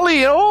you're Molly,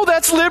 and oh,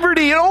 that's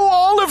Liberty, and oh,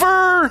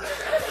 Oliver.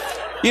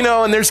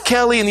 And there's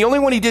Kelly, and the only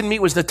one he didn't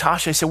meet was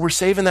Natasha. I said, we're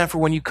saving that for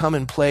when you come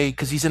and play,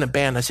 because he's in a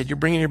band. I said, you're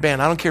bringing your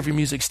band. I don't care if your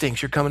music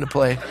stinks. You're coming to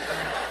play.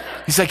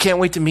 He said, I can't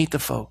wait to meet the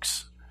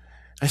folks.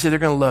 I said, they're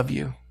going to love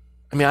you.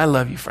 I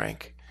love you,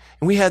 Frank.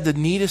 And we had the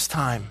neatest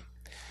time.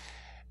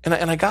 And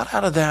I got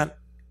out of that,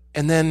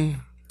 and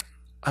then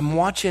I'm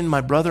watching my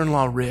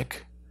brother-in-law,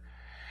 Rick,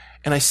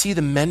 and I see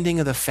the mending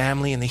of the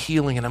family and the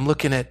healing, and I'm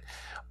looking at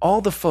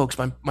all the folks.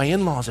 My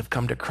in-laws have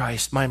come to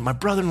Christ. My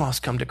brother-in-law's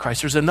come to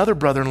Christ. There's another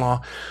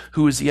brother-in-law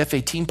who is the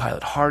F-18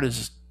 pilot, hard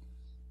as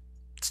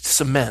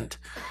cement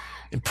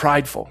and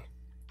prideful.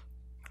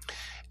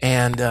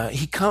 And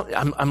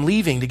I'm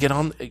leaving to get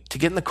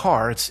in the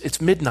car.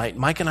 It's midnight.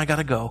 Mike and I got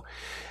to go.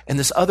 And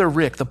this other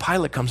Rick, the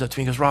pilot, comes up to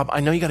me and goes, Rob, I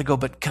know you got to go,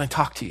 but can I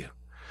talk to you?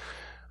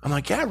 I'm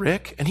like, yeah,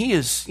 Rick. And he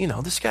is,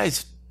 this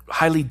guy's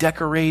highly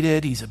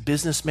decorated. He's a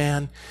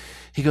businessman.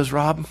 He goes,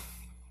 Rob,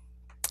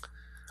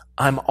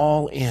 I'm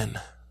all in.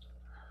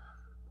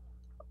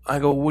 I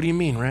go, what do you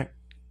mean, Rick?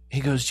 He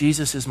goes,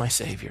 Jesus is my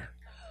Savior.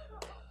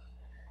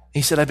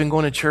 He said, I've been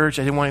going to church.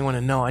 I didn't want anyone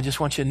to know. I just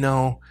want you to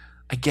know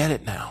I get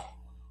it now.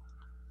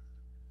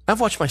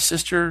 I've watched my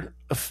sister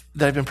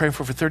that I've been praying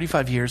for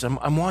 35 years.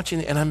 I'm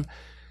watching, and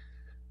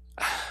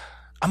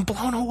I'm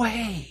blown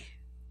away.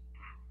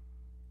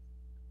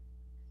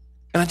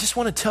 And I just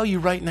want to tell you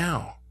right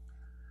now,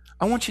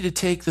 I want you to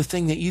take the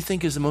thing that you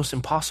think is the most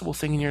impossible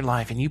thing in your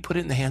life and you put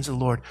it in the hands of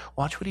the Lord.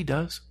 Watch what he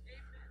does.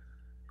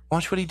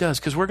 Watch what he does,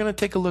 because we're going to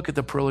take a look at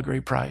the pearl of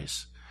great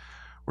price.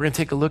 We're going to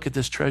take a look at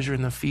this treasure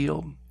in the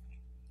field.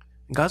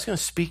 And God's going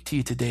to speak to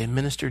you today and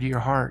minister to your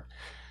heart.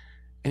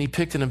 And he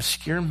picked an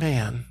obscure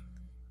man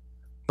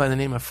by the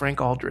name of Frank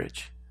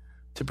Aldridge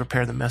to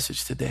prepare the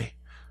message today.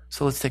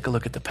 So let's take a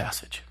look at the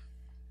passage.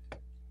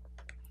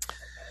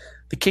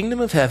 The kingdom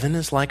of heaven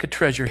is like a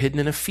treasure hidden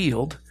in a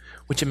field,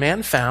 which a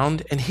man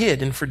found and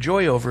hid, and for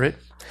joy over it,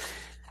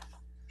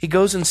 he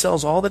goes and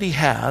sells all that he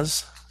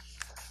has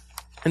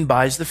and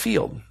buys the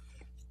field.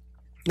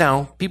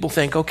 Now, people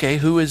think, okay,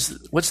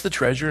 what's the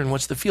treasure and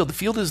what's the field? The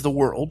field is the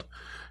world.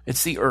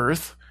 It's the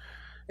earth.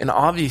 And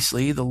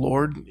obviously, the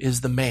Lord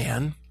is the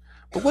man.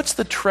 But what's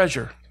the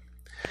treasure?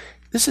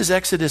 This is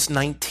Exodus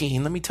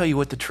 19. Let me tell you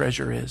what the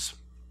treasure is.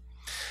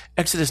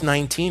 Exodus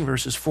 19,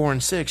 verses 4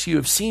 and 6. You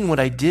have seen what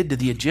I did to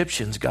the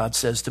Egyptians, God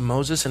says to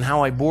Moses, and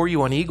how I bore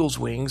you on eagle's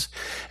wings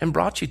and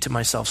brought you to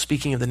myself,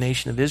 speaking of the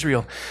nation of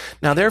Israel.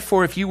 Now,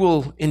 therefore, if you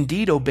will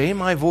indeed obey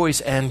my voice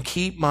and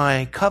keep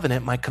my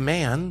covenant, my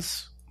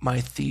commands, my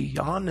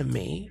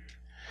theonomy,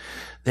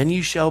 then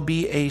you shall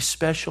be a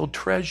special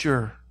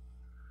treasure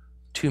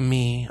to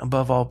me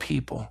above all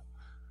people.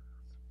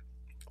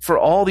 For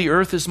all the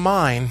earth is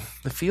mine,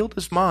 the field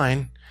is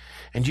mine,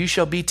 and you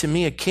shall be to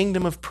me a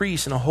kingdom of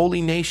priests and a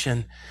holy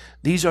nation.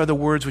 These are the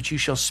words which you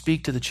shall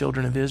speak to the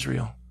children of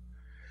Israel.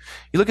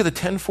 You look at the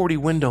 1040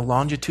 window,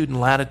 longitude and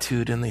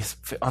latitude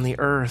on the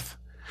earth.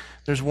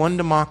 There's one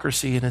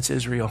democracy, and it's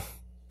Israel.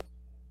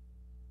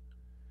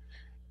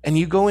 And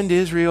you go into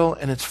Israel,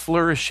 and it's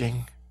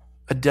flourishing,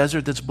 a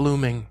desert that's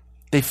blooming.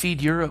 They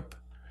feed Europe.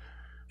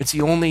 It's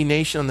the only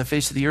nation on the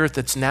face of the earth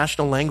that's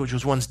national language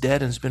was once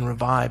dead and has been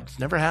revived. It's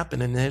never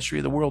happened in the history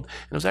of the world,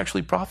 and it was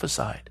actually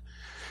prophesied.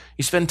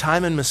 You spend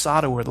time in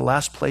Masada, where the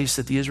last place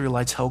that the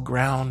Israelites held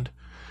ground.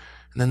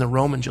 And then the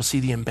Romans, you'll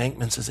see the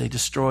embankments as they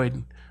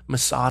destroyed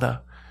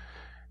Masada.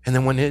 And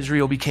then when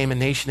Israel became a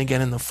nation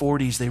again in the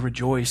 40s, they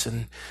rejoice.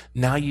 And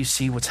now you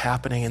see what's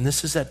happening. And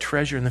this is that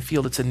treasure in the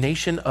field. It's a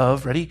nation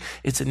of, ready?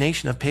 It's a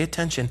nation of, pay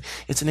attention,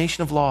 it's a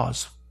nation of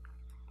laws.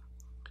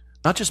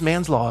 Not just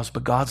man's laws,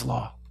 but God's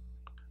law.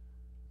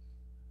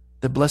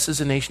 That blesses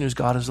a nation whose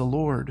God is the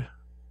Lord.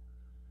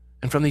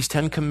 And from these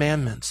 10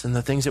 commandments and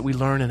the things that we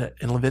learn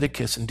in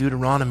Leviticus and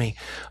Deuteronomy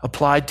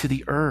applied to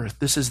the earth,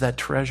 this is that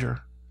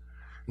treasure.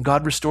 And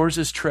God restores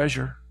his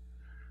treasure.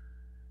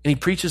 And he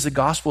preaches the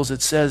gospel, as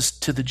it says,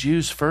 to the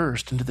Jews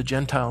first and to the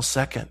Gentiles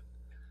second.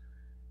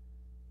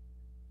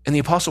 And the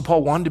Apostle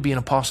Paul wanted to be an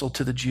apostle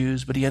to the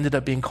Jews, but he ended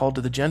up being called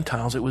to the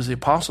Gentiles. It was the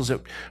apostles that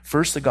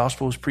first the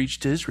gospel was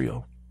preached to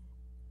Israel.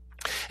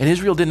 And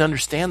Israel didn't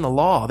understand the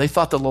law. They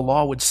thought that the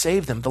law would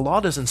save them. The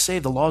law doesn't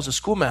save. The law is a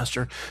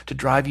schoolmaster to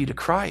drive you to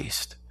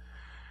Christ.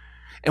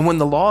 And when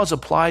the law is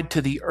applied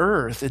to the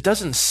earth, it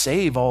doesn't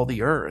save all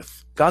the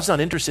earth. God's not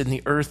interested in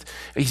the earth.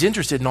 He's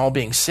interested in all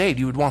being saved.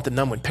 He would want that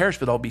none would perish,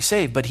 but all be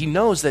saved. But he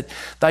knows that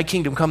thy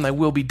kingdom come, thy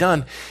will be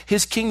done.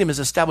 His kingdom is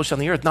established on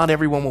the earth. Not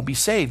everyone will be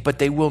saved, but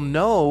they will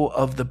know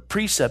of the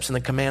precepts and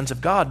the commands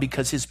of God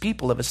because his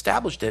people have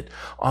established it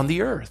on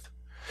the earth.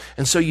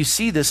 And so you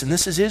see this, and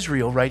this is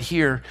Israel right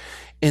here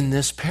in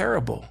this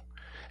parable.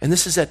 And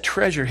this is that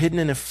treasure hidden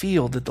in a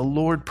field that the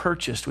Lord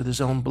purchased with his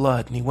own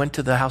blood. And he went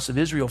to the house of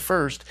Israel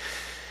first,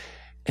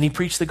 and he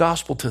preached the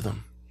gospel to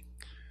them.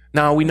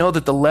 Now, we know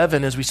that the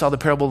leaven, as we saw the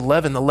parable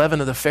of the leaven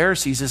of the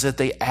Pharisees is that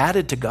they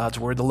added to God's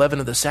word. The leaven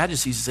of the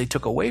Sadducees is they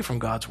took away from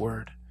God's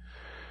word.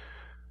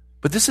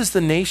 But this is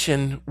the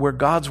nation where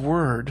God's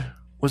word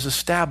was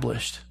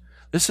established.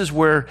 This is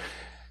where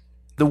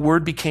the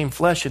word became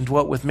flesh and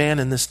dwelt with man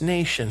in this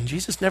nation.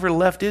 Jesus never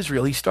left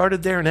Israel. He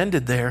started there and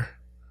ended there.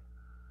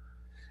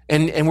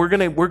 And we're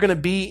gonna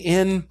be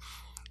in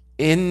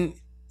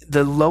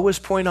the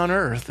lowest point on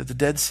earth at the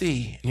Dead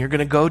Sea. And you're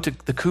gonna go to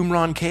the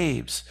Qumran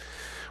caves,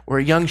 where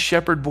a young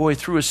shepherd boy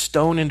threw a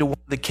stone into one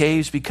of the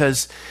caves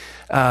because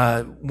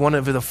one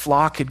of the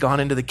flock had gone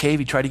into the cave.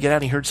 He tried to get out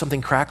and he heard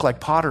something crack like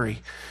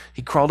pottery.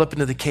 He crawled up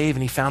into the cave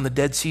and he found the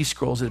Dead Sea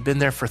Scrolls that had been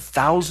there for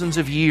thousands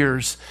of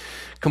years,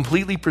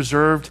 completely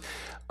preserved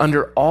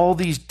under all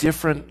these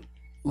different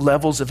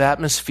levels of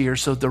atmosphere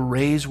so the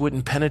rays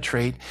wouldn't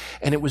penetrate,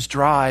 and it was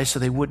dry so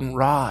they wouldn't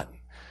rot.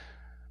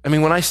 I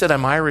mean, when I said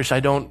I'm Irish, I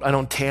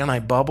don't tan, I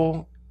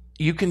bubble.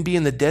 You can be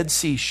in the Dead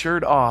Sea,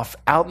 shirt off,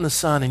 out in the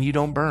sun, and you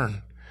don't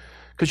burn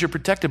because you're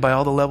protected by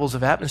all the levels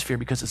of atmosphere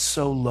because it's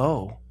so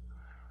low.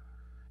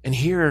 And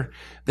here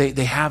they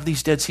have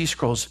these Dead Sea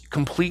Scrolls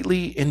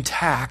completely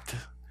intact,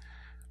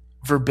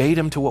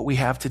 verbatim to what we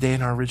have today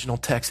in our original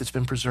text. It's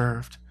been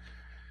preserved.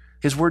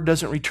 His word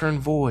doesn't return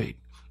void.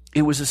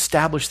 It was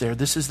established there.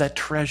 This is that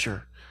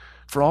treasure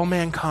for all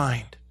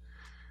mankind.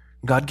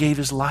 God gave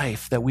his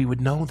life that we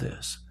would know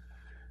this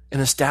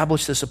and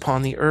establish this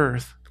upon the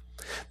earth.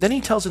 Then he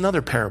tells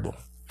another parable.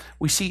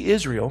 We see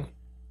Israel.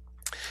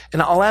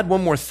 And I'll add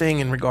one more thing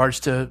in regards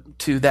to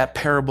that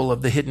parable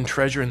of the hidden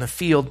treasure in the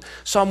field.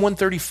 Psalm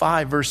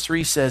 135 verse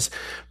 3 says,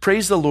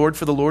 "Praise the Lord,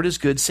 for the Lord is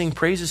good. Sing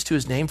praises to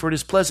his name, for it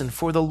is pleasant.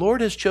 For the Lord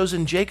has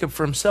chosen Jacob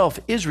for himself,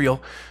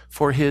 Israel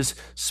for his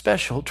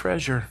special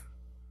treasure.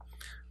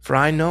 For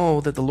I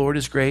know that the Lord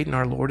is great and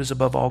our Lord is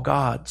above all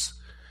gods."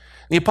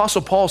 The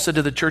Apostle Paul said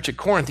to the church at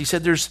Corinth, he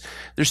said, there's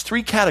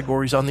three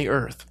categories on the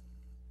earth.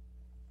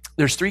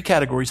 There's three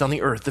categories on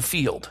the earth, the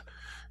field.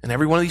 And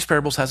every one of these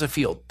parables has a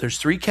field. There's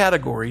three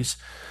categories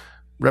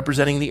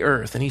representing the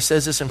earth. And he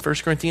says this in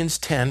 1 Corinthians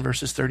 10,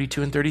 verses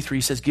 32 and 33.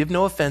 He says, "Give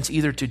no offense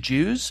either to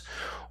Jews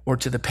or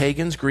to the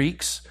pagans,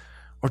 Greeks,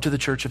 or to the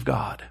church of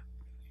God.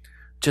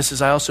 Just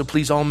as I also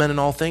please all men in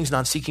all things,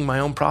 not seeking my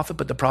own profit,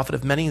 but the profit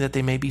of many, that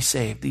they may be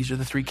saved." These are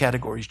the three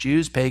categories: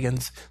 Jews,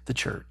 pagans, the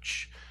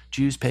church.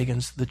 Jews,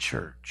 pagans, the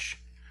church.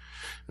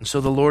 And so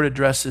the Lord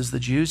addresses the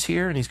Jews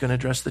here, and he's going to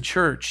address the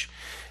church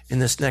in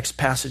this next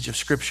passage of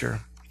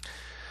Scripture.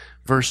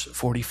 Verse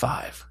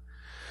 45.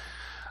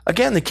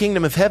 "Again, the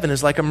kingdom of heaven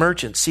is like a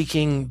merchant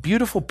seeking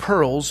beautiful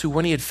pearls, who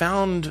when he had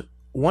found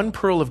one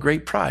pearl of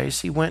great price,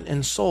 he went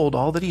and sold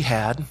all that he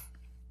had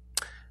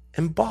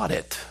and bought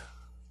it."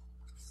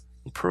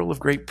 A pearl of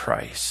great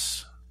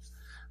price.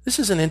 This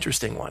is an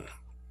interesting one.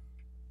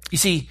 You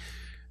see,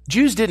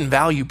 Jews didn't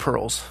value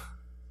pearls.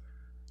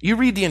 You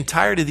read the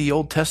entirety of the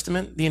Old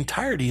Testament,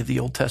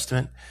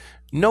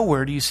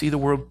 nowhere do you see the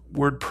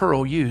word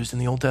pearl used in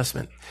the Old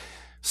Testament.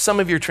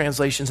 Some of your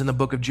translations in the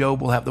book of Job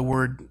will have the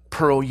word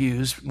pearl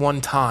used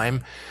one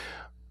time,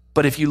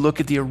 but if you look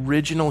at the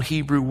original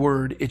Hebrew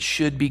word, it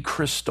should be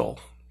crystal,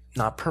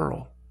 not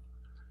pearl.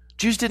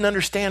 Jews didn't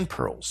understand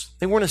pearls.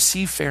 They weren't a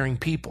seafaring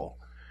people.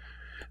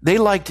 They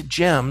liked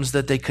gems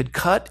that they could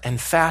cut and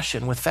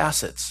fashion with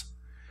facets.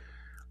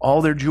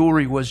 All their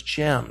jewelry was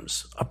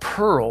gems. A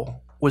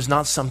pearl was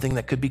not something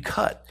that could be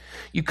cut.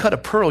 You cut a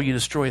pearl, you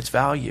destroy its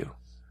value.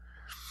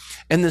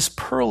 And this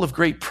pearl of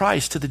great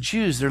price, to the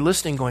Jews, they're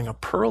listening going, a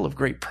pearl of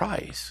great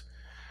price.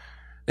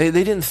 They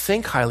didn't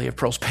think highly of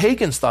pearls.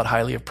 Pagans thought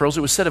highly of pearls.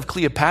 It was said of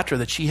Cleopatra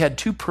that she had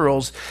two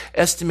pearls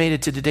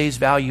estimated to today's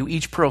value,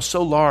 each pearl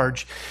so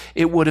large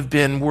it would have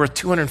been worth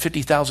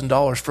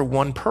 $250,000 for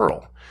one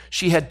pearl.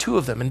 She had two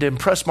of them, and to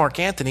impress Mark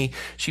Antony,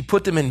 she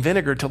put them in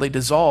vinegar till they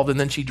dissolved, and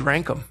then she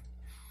drank them.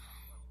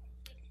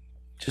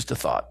 Just a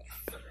thought.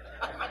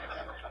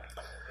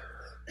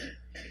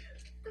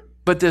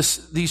 But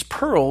these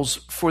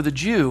pearls for the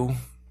Jew,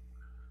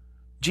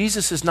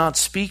 Jesus is not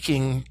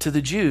speaking to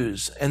the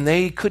Jews, and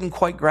they couldn't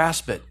quite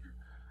grasp it.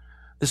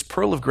 This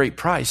pearl of great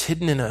price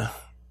hidden in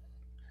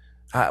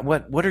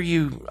what are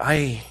you,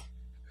 I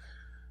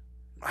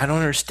don't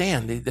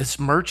understand. This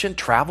merchant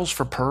travels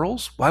for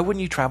pearls? Why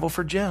wouldn't you travel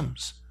for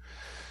gems?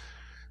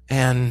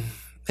 And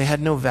they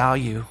had no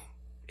value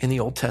in the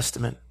Old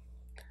Testament.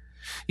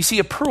 You see,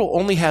 a pearl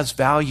only has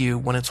value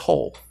when it's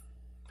whole.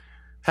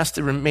 Has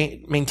to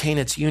maintain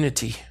its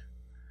unity.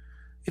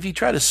 If you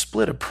try to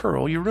split a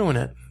pearl, you ruin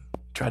it.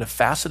 Try to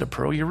facet a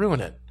pearl, you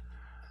ruin it.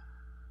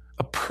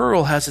 A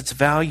pearl has its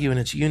value in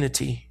its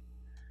unity.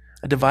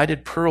 A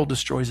divided pearl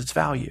destroys its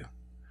value.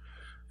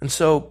 And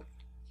so,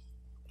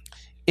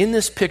 in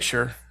this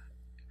picture,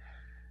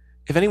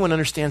 if anyone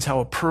understands how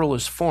a pearl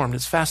is formed,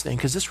 it's fascinating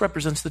because this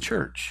represents the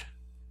church.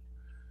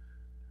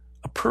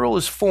 A pearl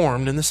is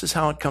formed, and this is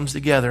how it comes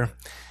together.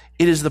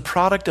 It is the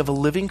product of a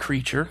living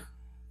creature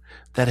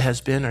that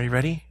has been, are you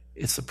ready?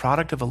 It's the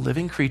product of a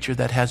living creature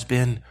that has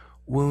been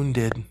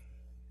wounded.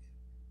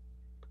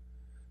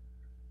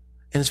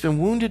 And it's been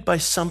wounded by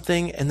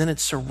something, and then it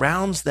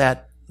surrounds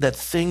that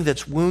thing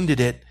that's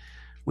wounded it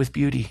with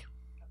beauty.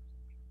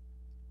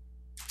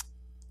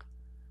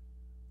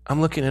 I'm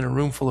looking at a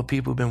room full of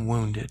people who've been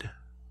wounded.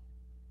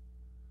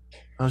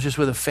 I was just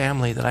with a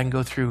family that I can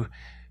go through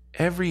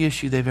every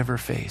issue they've ever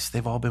faced.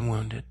 They've all been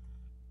wounded.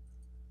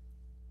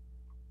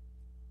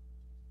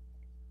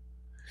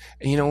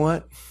 And you know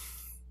what?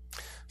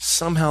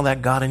 Somehow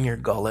that got in your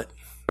gullet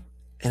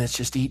and it's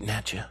just eating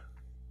at you.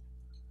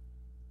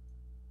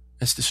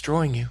 It's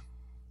destroying you.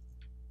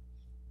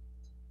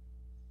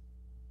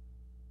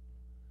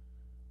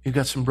 You've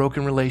got some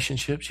broken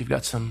relationships. You've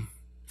got some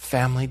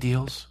family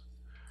deals.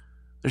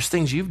 There's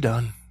things you've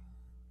done.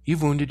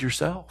 You've wounded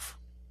yourself.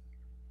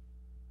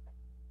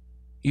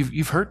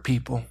 You've hurt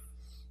people.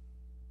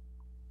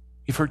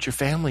 You've hurt your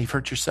family. You've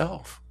hurt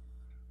yourself.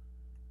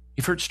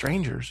 You've hurt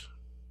strangers.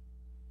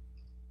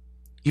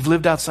 You've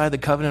lived outside the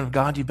covenant of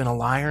God. You've been a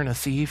liar and a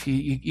thief.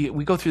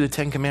 We go through the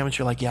 10 Commandments.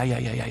 You're like,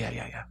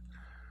 yeah.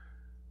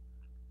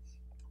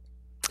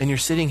 And you're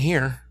sitting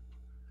here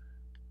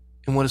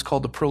in what is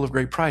called the pearl of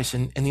great price.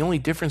 And the only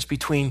difference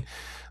between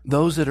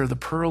those that are the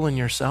pearl and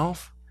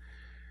yourself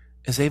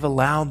is they've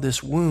allowed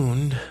this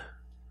wound,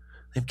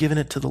 they've given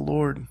it to the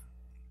Lord.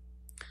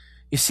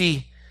 You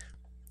see,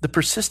 the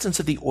persistence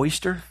of the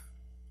oyster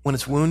when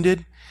it's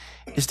wounded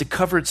is to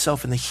cover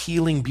itself in the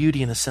healing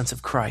beauty and a sense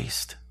of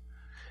Christ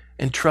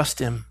and trust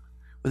him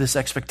with this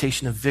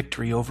expectation of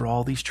victory over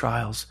all these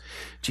trials.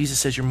 Jesus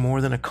says you're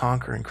more than a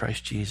conqueror in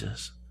Christ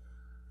Jesus.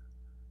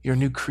 You're a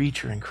new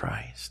creature in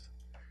Christ.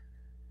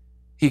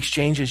 He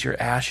exchanges your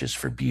ashes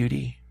for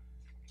beauty.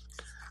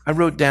 I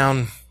wrote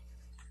down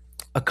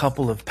a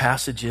couple of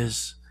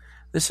passages.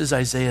 This is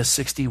Isaiah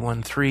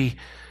 61:3.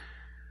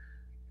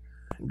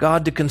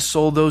 God to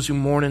console those who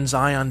mourn in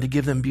Zion, to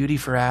give them beauty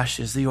for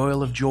ashes, the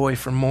oil of joy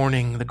for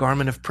mourning, the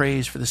garment of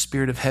praise for the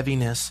spirit of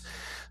heaviness,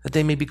 that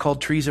they may be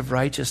called trees of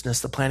righteousness,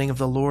 the planting of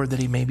the Lord,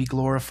 that he may be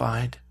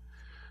glorified.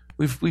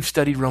 We've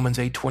studied Romans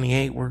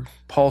 8:28, where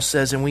Paul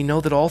says, and we know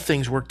that all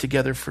things work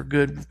together for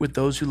good with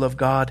those who love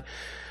God,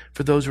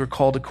 for those who are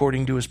called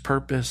according to his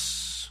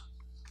purpose.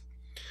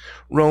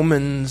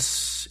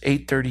 Romans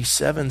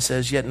 8:37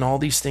 says, yet in all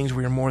these things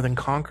we are more than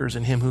conquerors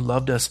in him who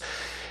loved us.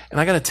 And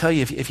I got to tell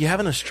you, if you're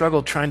having a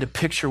struggle trying to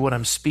picture what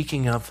I'm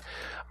speaking of,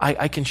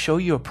 I can show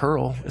you a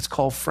pearl. It's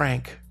called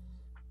Frank.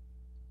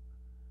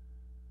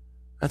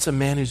 That's a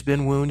man who's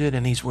been wounded,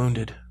 and he's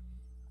wounded.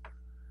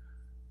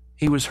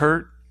 He was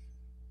hurt.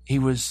 He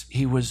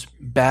was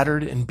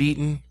battered and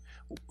beaten.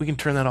 We can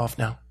turn that off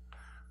now.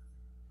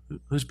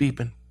 Who's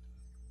beeping?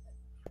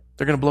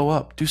 They're going to blow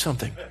up. Do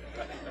something.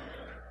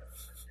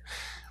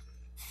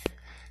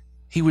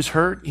 He was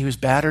hurt. He was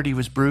battered. He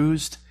was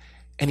bruised.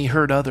 And he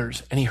hurt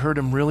others, and he hurt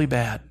them really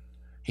bad.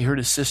 He hurt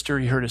his sister.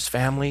 He hurt his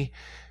family.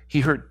 He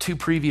hurt 2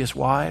 previous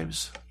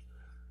wives.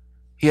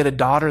 He had a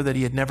daughter that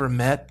he had never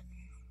met.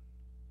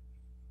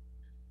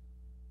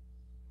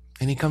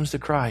 And he comes to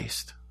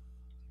Christ.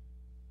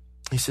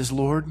 He says,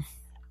 Lord,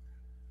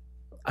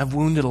 I've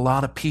wounded a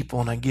lot of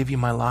people, and I give you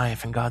my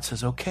life. And God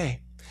says,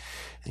 okay.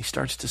 And he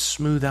starts to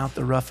smooth out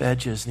the rough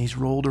edges, and he's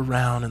rolled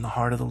around in the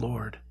heart of the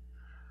Lord.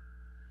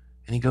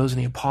 And he goes and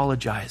he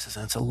apologizes,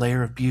 and it's a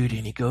layer of beauty.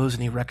 And he goes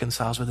and he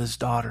reconciles with his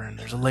daughter, and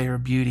there's a layer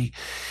of beauty.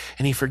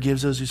 And he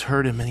forgives those who's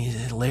hurt him, and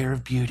he's a layer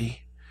of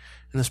beauty.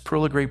 And this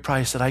pearl of great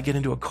price, that I get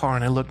into a car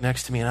and I look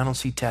next to me and I don't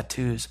see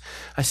tattoos.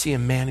 I see a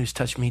man who's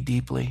touched me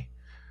deeply.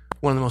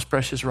 One of the most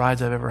precious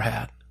rides I've ever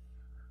had.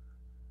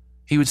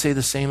 He would say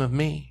the same of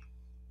me.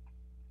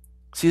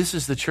 See, this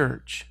is the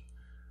church.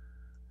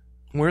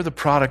 We're the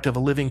product of a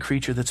living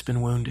creature that's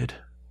been wounded.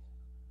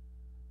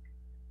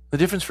 The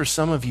difference for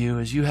some of you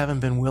is you haven't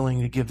been willing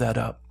to give that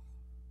up.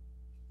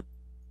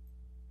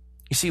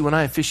 You see, when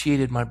I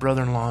officiated my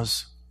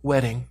brother-in-law's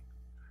wedding,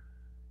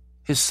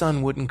 his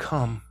son wouldn't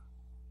come.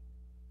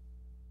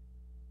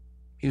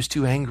 He was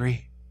too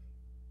angry.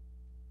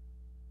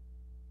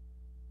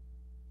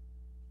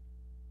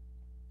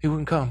 He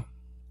wouldn't come.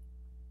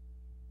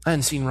 I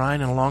hadn't seen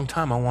Ryan in a long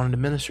time. I wanted to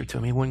minister to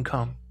him. He wouldn't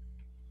come.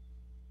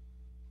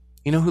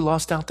 You know who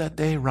lost out that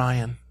day?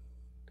 Ryan.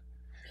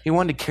 He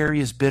wanted to carry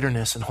his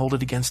bitterness and hold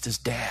it against his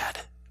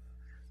dad.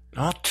 And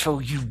I'll tell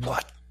you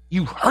what,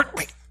 you hurt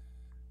me.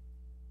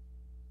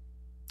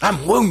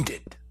 I'm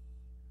wounded.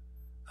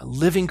 A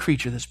living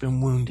creature that's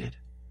been wounded.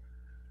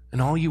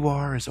 And all you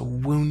are is a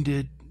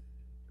wounded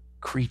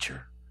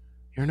creature.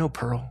 You're no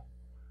pearl.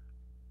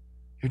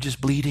 You're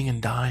just bleeding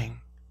and dying.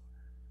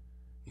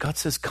 God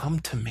says, come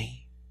to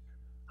me.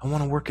 I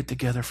want to work it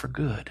together for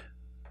good.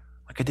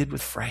 Like I did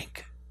with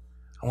Frank.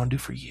 I want to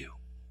do for you.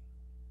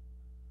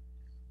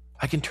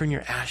 I can turn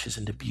your ashes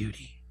into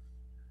beauty.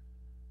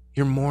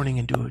 Your mourning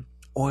into an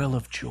oil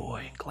of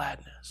joy and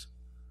gladness.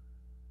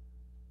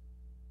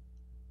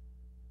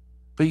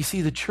 But you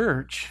see, the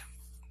church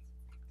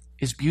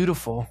is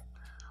beautiful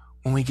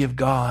when we give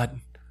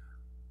God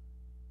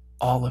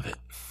all of it.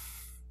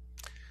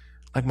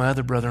 Like my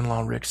other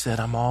brother-in-law, Rick, said,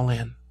 I'm all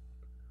in.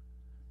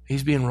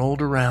 He's being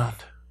rolled around,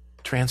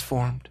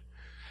 transformed.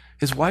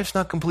 His wife's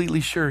not completely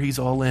sure he's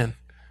all in.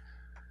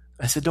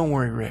 I said, don't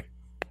worry, Rick.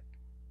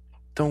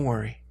 Don't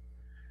worry.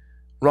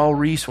 Raul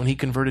Reese, when he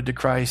converted to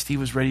Christ, he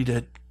was ready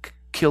to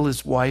kill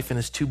his wife and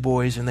his 2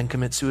 boys and then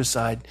commit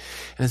suicide.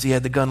 And as he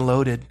had the gun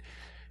loaded,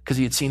 because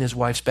he had seen his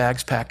wife's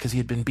bags packed because he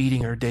had been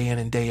beating her day in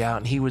and day out.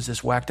 And he was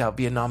this whacked out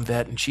Vietnam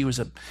vet, and she was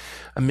a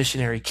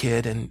missionary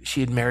kid, and she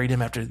had married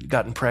him after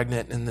gotten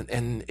pregnant,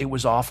 and it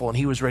was awful, and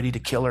he was ready to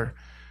kill her.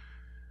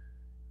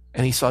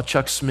 And he saw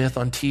Chuck Smith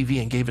on TV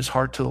and gave his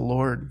heart to the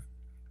Lord.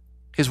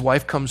 His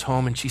wife comes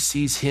home and she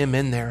sees him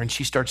in there and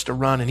she starts to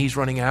run and he's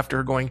running after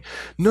her going,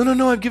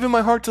 no, I've given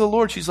my heart to the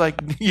Lord. She's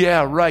like,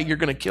 yeah, right, you're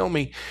going to kill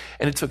me.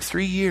 And it took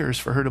 3 years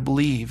for her to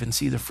believe and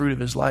see the fruit of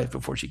his life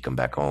before she'd come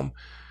back home.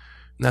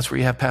 And that's where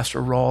you have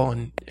Pastor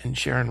Rawl and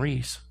Sharon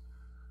Reese.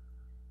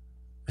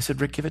 I said,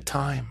 Rick, give it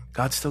time.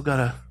 God's still got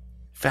to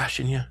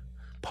fashion you,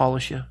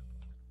 polish you.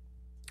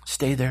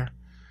 Stay there.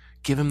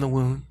 Give him the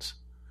wounds.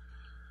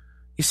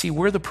 You see,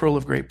 we're the pearl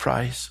of great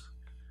price.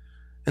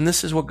 And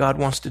this is what God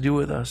wants to do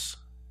with us.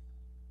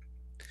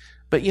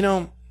 But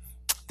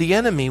the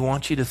enemy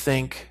wants you to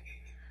think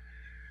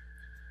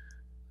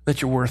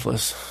that you're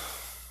worthless.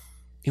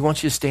 He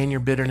wants you to stay in your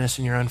bitterness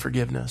and your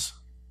unforgiveness.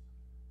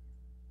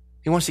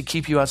 He wants to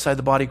keep you outside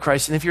the body of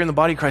Christ. And if you're in the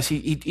body of Christ,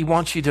 he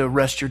wants you to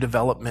arrest your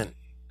development.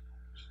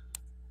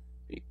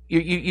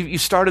 You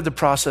started the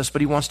process,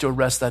 but he wants to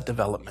arrest that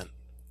development.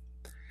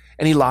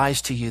 And he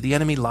lies to you. The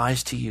enemy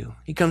lies to you.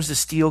 He comes to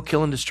steal,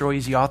 kill, and destroy.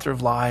 He's the author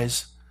of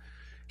lies.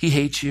 He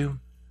hates you.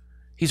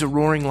 He's a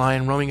roaring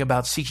lion roaming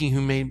about, seeking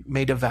whom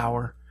may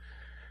devour.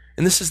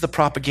 And this is the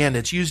propaganda.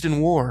 It's used in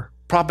war.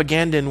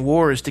 Propaganda in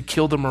war is to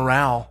kill the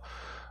morale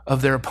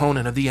of their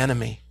opponent, of the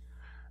enemy.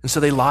 And so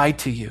they lie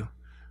to you.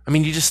 I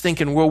mean, you just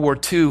think in World War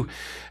II,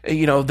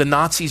 the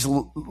Nazis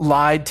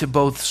lied to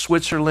both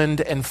Switzerland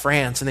and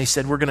France, and they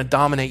said, we're going to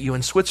dominate you.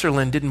 And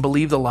Switzerland didn't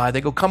believe the lie.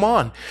 They go, come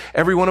on.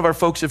 Every one of our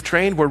folks have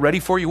trained. We're ready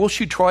for you. We'll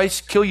shoot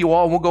twice, kill you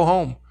all, and we'll go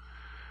home.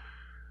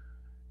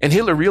 And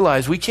Hitler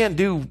realized we can't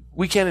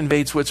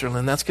invade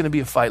Switzerland. That's going to be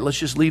a fight. Let's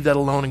just leave that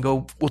alone and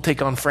we'll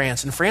take on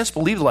France. And France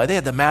believed the lie. They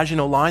had the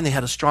Maginot Line. They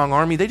had a strong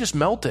army. They just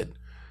melted.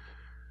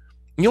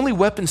 And the only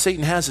weapon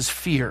Satan has is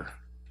fear.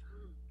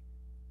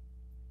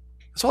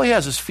 That's all he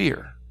has is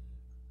fear.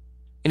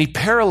 And he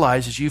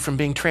paralyzes you from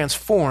being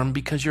transformed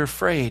because you're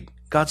afraid.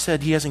 God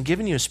said he hasn't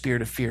given you a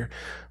spirit of fear,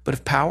 but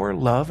of power,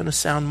 love, and a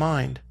sound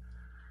mind.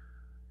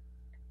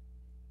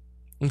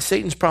 And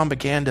Satan's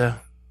propaganda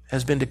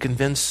has been to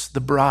convince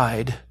the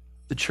bride,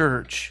 the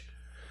church,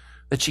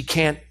 that she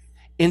can't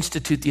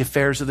institute the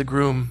affairs of the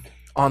groom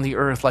on the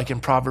earth like in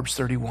Proverbs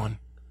 31.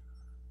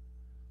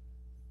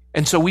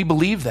 And so we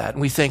believe that,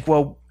 and we think,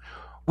 well,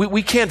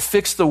 we can't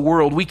fix the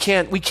world. We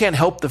can't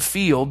help the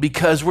field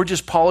because we're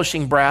just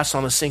polishing brass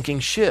on a sinking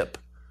ship.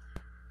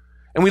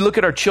 And we look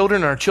at our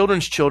children and our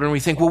children's children, and we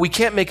think, well, we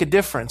can't make a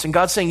difference. And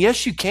God's saying,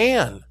 yes, you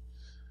can.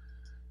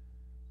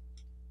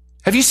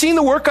 Have you seen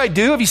the work I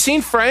do? Have you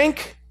seen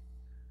Frank?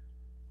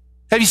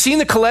 Have you seen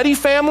the Coletti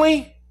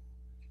family?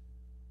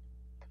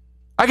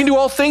 I can do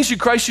all things through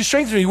Christ who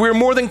strengthens me. We're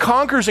more than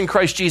conquerors in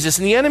Christ Jesus.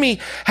 And the enemy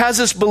has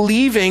us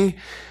believing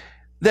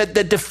that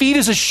defeat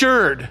is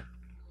assured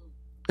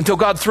until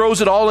God throws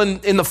it all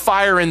in the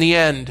fire in the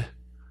end.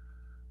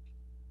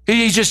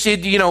 He's just,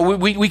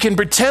 we can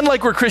pretend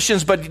like we're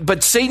Christians,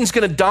 but Satan's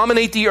going to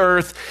dominate the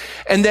earth,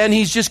 and then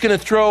he's just going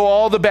to throw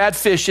all the bad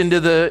fish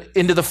into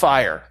the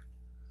fire.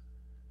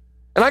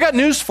 And I got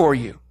news for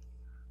you.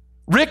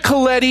 Rick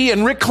Coletti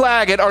and Rick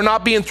Claggett are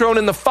not being thrown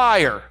in the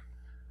fire.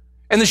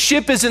 And the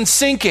ship isn't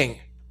sinking.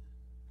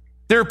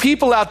 There are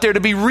people out there to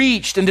be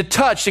reached and to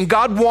touch, and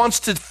God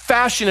wants to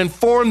fashion and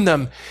form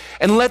them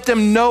and let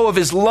them know of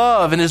his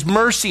love and his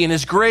mercy and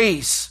his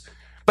grace.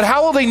 But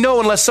how will they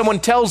know unless someone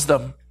tells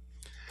them?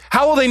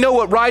 How will they know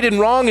what right and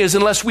wrong is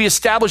unless we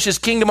establish his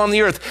kingdom on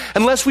the earth,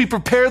 unless we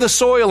prepare the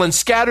soil and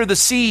scatter the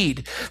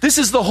seed? This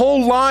is the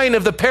whole line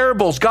of the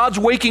parables. God's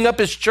waking up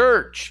his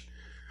church.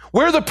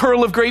 We're the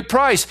pearl of great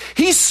price.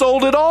 He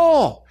sold it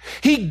all.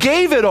 He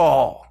gave it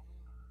all.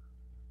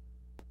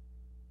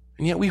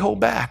 And yet we hold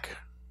back.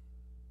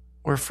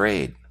 We're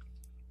afraid.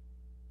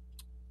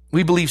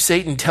 We believe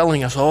Satan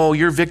telling us, oh,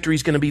 your victory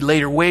is going to be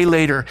later, way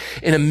later,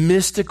 in a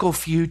mystical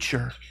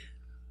future.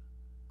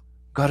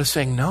 God is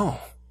saying, no.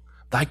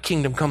 Thy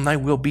kingdom come, thy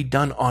will be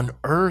done on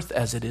earth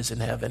as it is in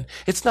heaven.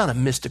 It's not a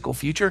mystical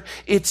future.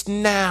 It's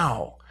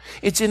now.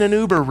 It's in an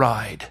Uber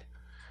ride.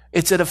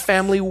 It's at a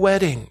family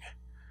wedding.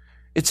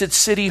 It's at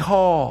City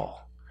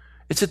Hall.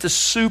 It's at the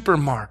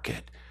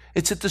supermarket.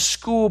 It's at the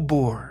school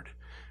board.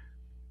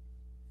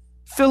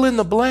 Fill in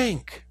the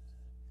blank.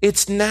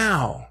 It's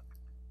now.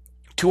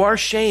 To our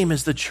shame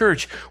as the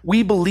church,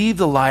 we believe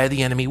the lie of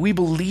the enemy. We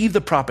believe the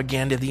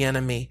propaganda of the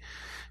enemy.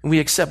 And we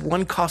accept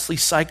one costly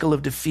cycle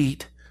of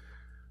defeat.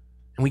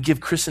 And we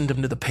give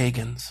Christendom to the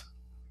pagans.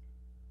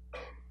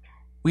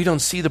 We don't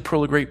see the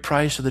pearl of great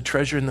price or the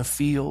treasure in the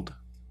field.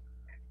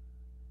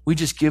 We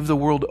just give the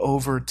world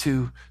over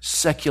to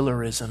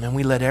secularism, and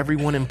we let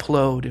everyone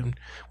implode, and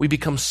we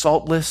become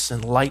saltless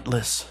and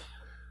lightless,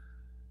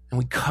 and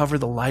we cover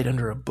the light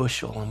under a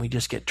bushel, and we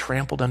just get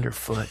trampled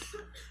underfoot.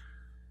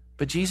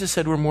 But Jesus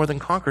said we're more than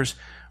conquerors.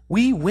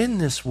 We win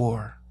this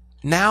war,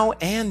 now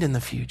and in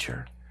the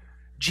future.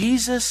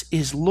 Jesus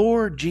is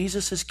Lord.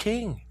 Jesus is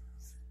King.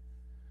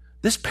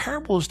 This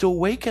parable is to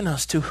awaken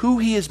us to who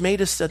he has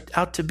made us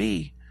out to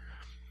be.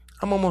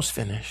 I'm almost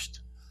finished.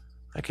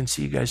 I can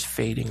see you guys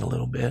fading a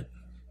little bit.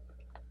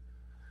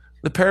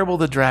 The parable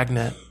of the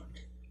dragnet.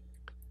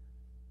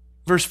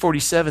 Verse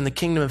 47, the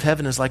kingdom of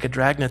heaven is like a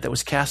dragnet that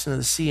was cast into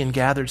the sea and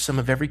gathered some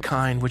of every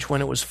kind, which when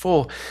it was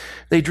full,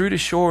 they drew to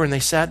shore, and they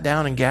sat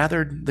down and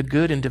gathered the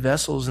good into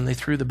vessels, and they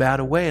threw the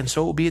bad away. And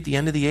so it will be at the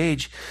end of the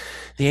age.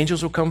 The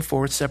angels will come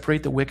forth,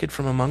 separate the wicked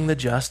from among the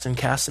just, and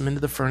cast them into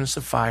the furnace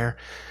of fire.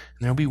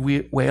 And there will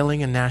be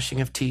wailing and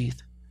gnashing of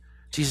teeth.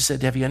 Jesus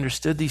said, have you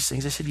understood these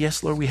things? I said,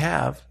 yes, Lord, we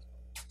have.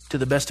 To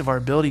the best of our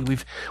ability,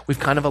 we've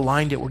kind of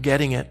aligned it. We're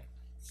getting it.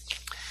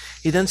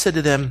 He then said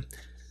to them,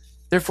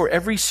 therefore,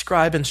 every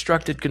scribe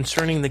instructed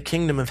concerning the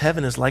kingdom of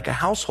heaven is like a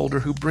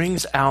householder who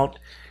brings out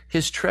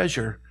his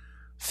treasure,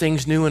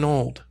 things new and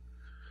old.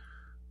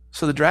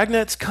 So the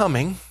dragnet's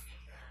coming,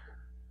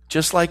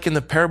 just like in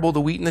the parable of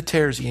the wheat and the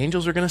tares. The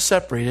angels are going to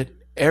separate it.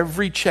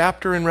 Every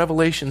chapter in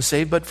Revelation,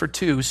 save but for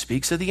 2,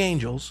 speaks of the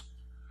angels.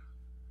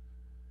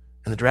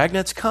 And the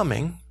dragnet's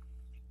coming.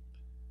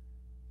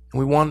 And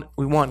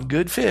we want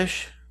good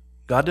fish.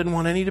 God didn't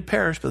want any to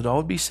perish, but it all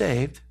would be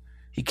saved.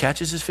 He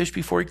catches his fish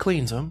before he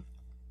cleans them.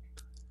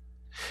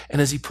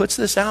 And as he puts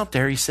this out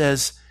there, he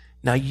says,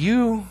 now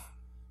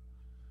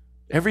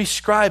every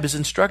scribe is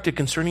instructed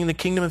concerning the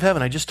kingdom of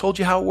heaven. I just told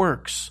you how it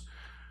works.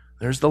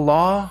 There's the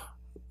law,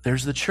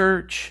 there's the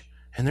church,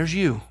 and there's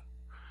you.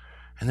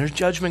 And there's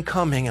judgment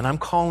coming, and I'm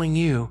calling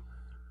you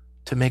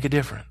to make a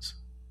difference.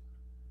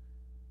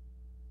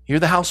 You're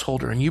the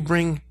householder, and you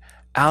bring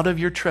out of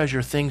your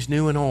treasure things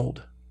new and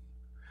old.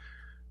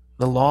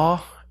 The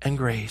law and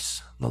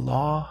grace, the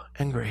law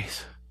and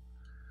grace.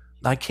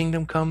 Thy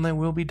kingdom come, thy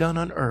will be done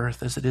on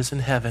earth as it is in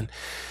heaven.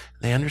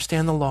 They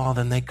understand the law,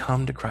 then they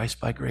come to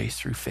Christ by grace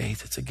through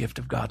faith. It's a gift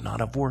of God,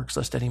 not of works,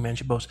 lest any man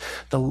should boast.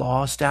 The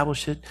law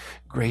establishes it,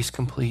 grace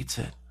completes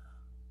it.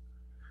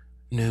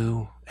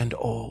 New and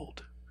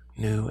old,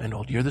 new and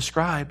old. You're the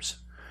scribes.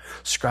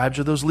 Scribes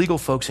are those legal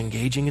folks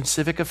engaging in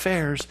civic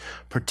affairs,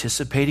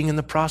 participating in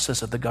the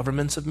process of the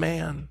governments of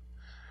man.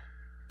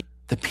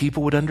 The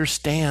people would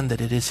understand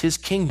that it is his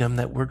kingdom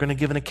that we're going to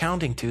give an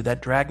accounting to.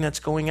 That dragnet's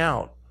going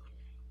out.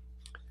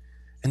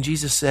 And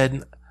Jesus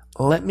said,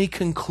 let me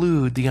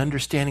conclude the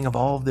understanding of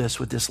all of this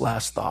with this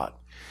last thought.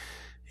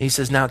 He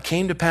says, now it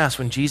came to pass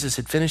when Jesus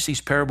had finished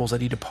these parables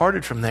that he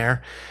departed from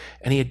there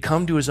and he had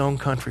come to his own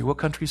country. What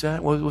country is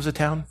that? What was the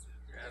town?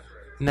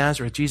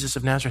 Nazareth, Jesus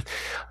of Nazareth.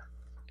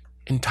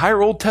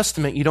 Entire Old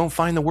Testament, you don't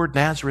find the word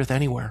Nazareth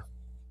anywhere.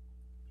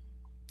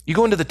 You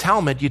go into the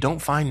Talmud, you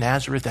don't find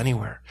Nazareth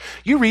anywhere.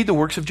 You read the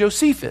works of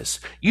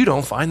Josephus, you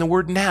don't find the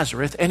word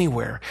Nazareth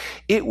anywhere.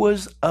 It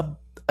was a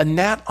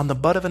gnat on the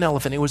butt of an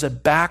elephant. It was a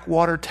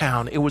backwater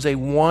town. It was a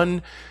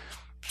one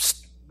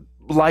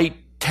light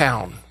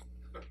town.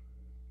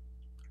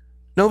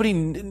 Nobody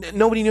knew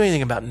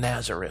anything about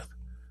Nazareth.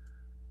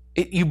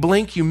 You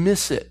blink, you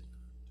miss it.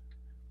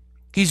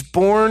 He's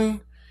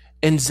born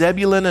in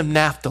Zebulun of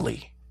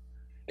Naphtali,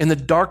 in the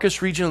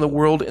darkest region of the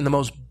world, in the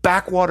most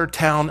backwater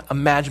town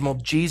imaginable,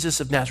 Jesus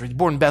of Nazareth. He's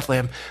born in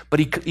Bethlehem, but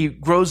he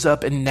grows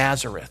up in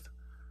Nazareth.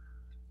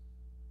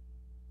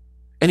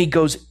 And he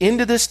goes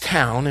into this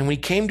town, and when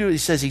he came to it, he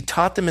says he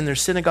taught them in their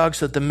synagogue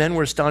so that the men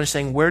were astonished,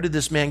 saying, where did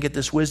this man get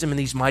this wisdom and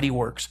these mighty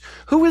works?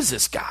 Who is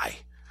this guy?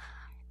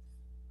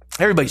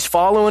 Everybody's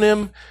following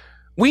him.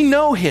 We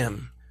know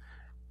him.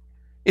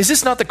 Is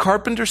this not the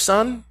carpenter's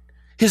son?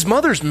 His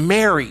mother's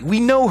Mary. We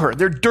know her.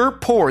 They're dirt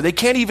poor. They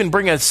can't even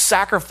bring a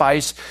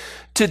sacrifice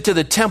to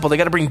the temple. They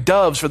got to bring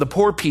doves for the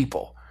poor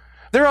people.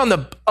 They're on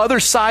the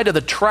other side of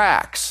the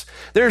tracks.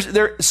 They're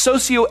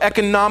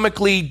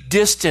socioeconomically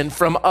distant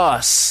from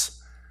us.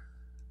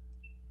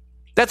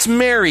 That's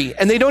Mary.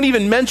 And they don't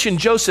even mention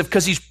Joseph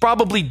because he's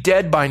probably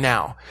dead by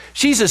now.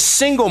 She's a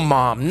single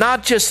mom,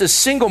 not just a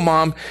single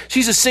mom.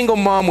 She's a single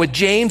mom with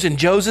James and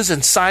Joseph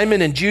and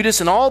Simon and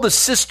Judas and all the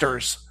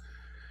sisters.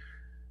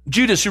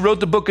 Judas, who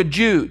wrote the book of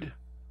Jude.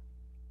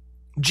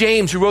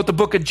 James, who wrote the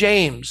book of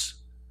James.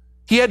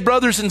 He had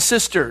brothers and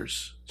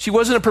sisters. She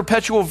wasn't a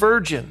perpetual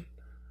virgin.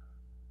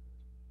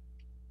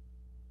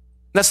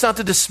 That's not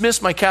to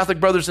dismiss my Catholic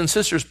brothers and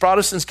sisters.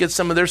 Protestants get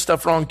some of their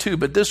stuff wrong too,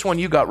 but this one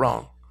you got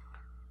wrong.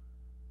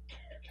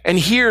 And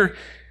here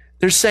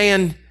they're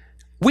saying,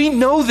 we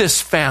know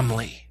this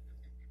family.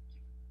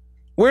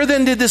 Where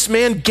then did this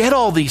man get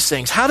all these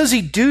things? How does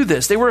he do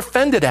this? They were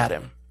offended at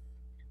him.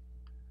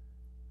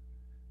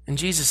 And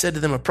Jesus said to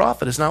them, a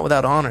prophet is not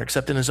without honor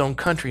except in his own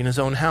country, in his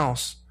own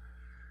house.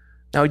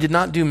 Now he did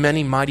not do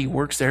many mighty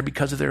works there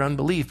because of their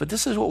unbelief. But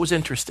this is what was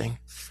interesting.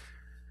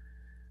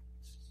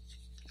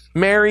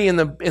 Mary and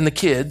the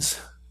kids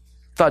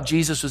thought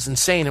Jesus was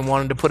insane and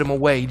wanted to put him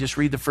away. You just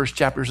read the first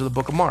chapters of the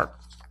book of Mark.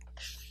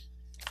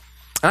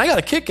 And I got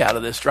a kick out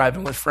of this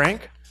driving with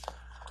Frank,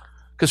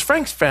 because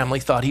Frank's family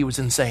thought he was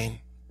insane.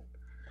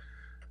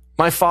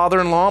 My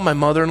father-in-law, my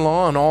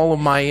mother-in-law, and all of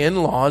my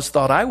in-laws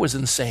thought I was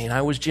insane.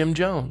 I was Jim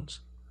Jones.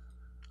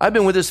 I've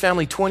been with this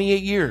family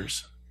 28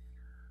 years.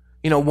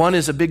 You know, one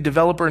is a big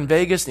developer in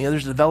Vegas, and the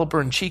other's a developer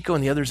in Chico,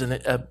 and the other's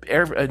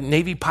a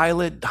Navy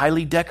pilot,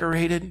 highly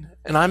decorated.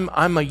 And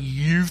I'm a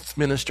youth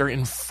minister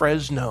in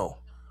Fresno.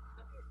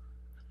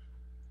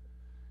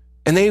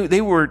 And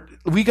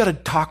we got to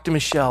talk to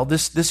Michelle.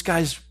 This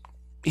guy's,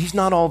 he's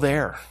not all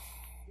there.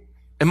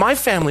 And my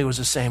family was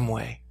the same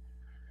way.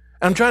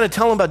 And I'm trying to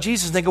tell them about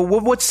Jesus, and they go, well,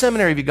 what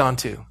seminary have you gone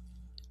to?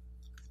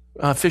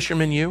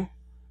 Fisherman U?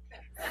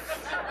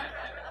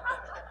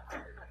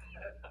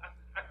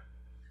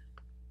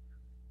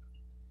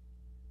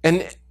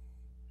 And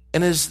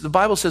as the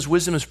Bible says,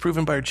 wisdom is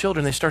proven by your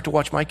children, they start to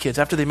watch my kids.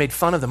 After they made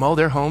fun of them, oh,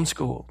 they're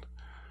homeschooled.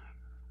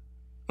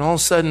 And all of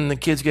a sudden, the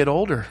kids get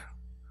older.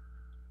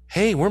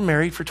 Hey, we're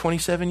married for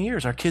 27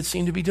 years. Our kids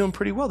seem to be doing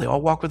pretty well. They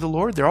all walk with the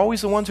Lord. They're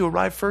always the ones who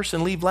arrive first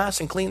and leave last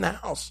and clean the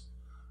house.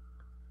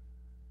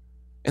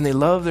 And they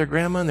love their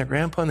grandma and their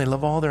grandpa, and they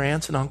love all their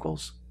aunts and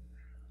uncles.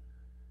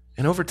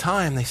 And over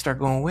time, they start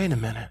going, wait a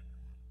minute.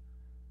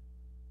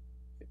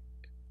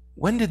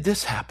 When did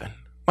this happen?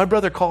 My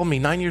brother called me,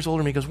 9 years older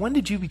than me. He goes, when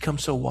did you become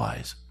so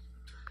wise?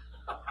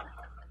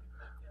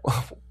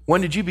 Well, when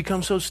did you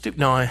become so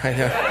stupid? No,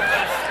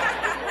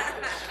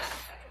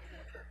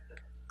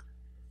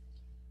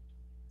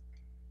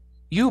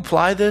 You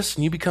apply this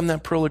and you become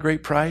that pearl of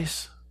great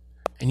price,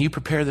 and you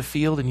prepare the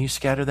field and you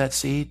scatter that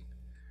seed,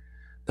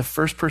 the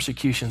first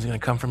persecution is going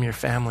to come from your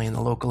family in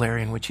the local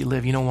area in which you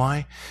live. You know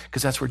why?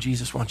 Because that's where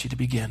Jesus wants you to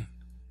begin.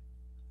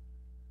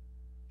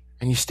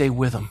 And you stay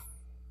with him.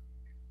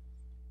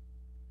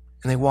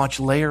 And they watch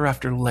layer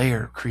after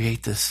layer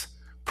create this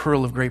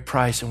pearl of great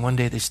price, and one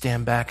day they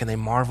stand back and they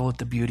marvel at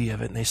the beauty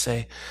of it, and they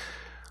say,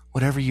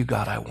 whatever you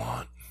got, I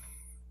want.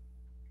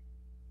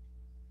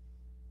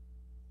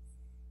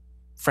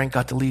 Frank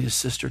got to lead his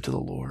sister to the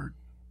Lord.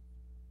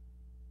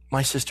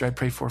 My sister I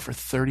prayed for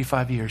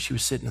 35 years. She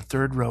was sitting in the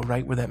third row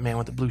right where that man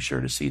with the blue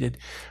shirt is seated,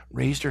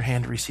 raised her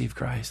hand to receive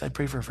Christ. I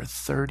prayed for her for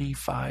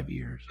 35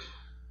 years.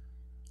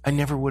 I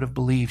never would have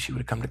believed she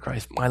would have come to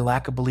Christ. My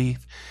lack of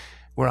belief,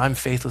 where I'm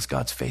faithless,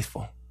 God's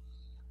faithful.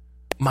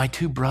 My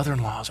two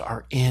brother-in-laws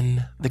are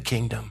in the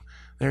kingdom.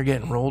 They're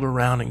getting rolled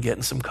around and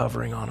getting some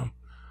covering on them.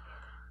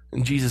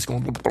 And Jesus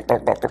going...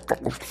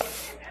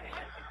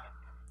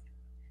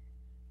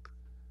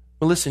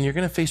 Well, listen, you're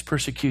going to face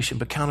persecution,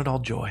 but count it all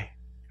joy.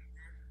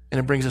 And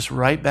it brings us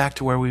right back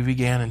to where we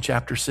began in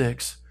chapter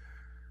 6.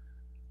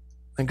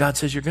 And God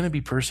says, you're going to be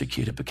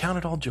persecuted, but count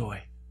it all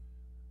joy.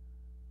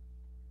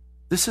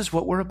 This is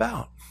what we're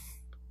about.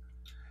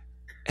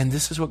 And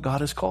this is what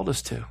God has called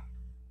us to.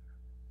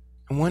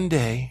 And one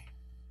day,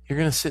 you're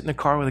going to sit in a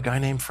car with a guy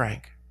named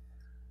Frank.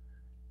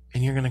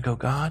 And you're going to go,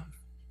 God,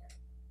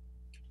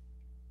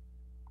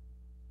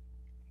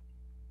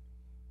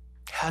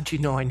 how'd you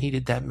know I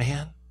needed that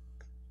man?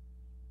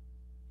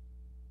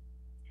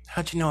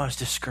 How'd you know I was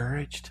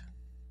discouraged?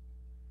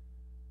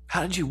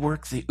 How did you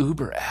work the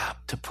Uber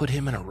app to put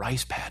him in a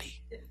rice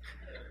paddy?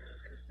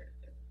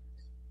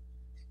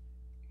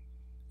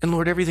 And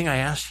Lord, everything I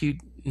asked you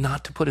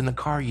not to put in the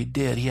car, you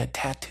did. He had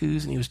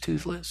tattoos and he was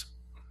toothless.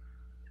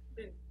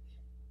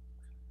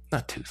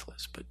 Not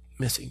toothless, but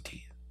missing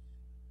teeth.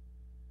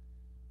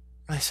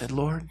 And I said,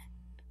 Lord,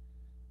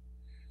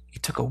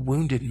 you took a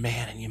wounded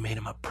man and you made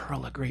him a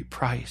pearl of great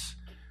price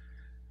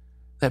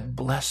that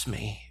blessed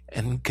me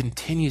and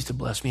continues to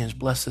bless me and has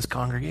blessed this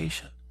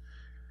congregation.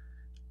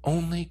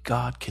 Only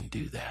God can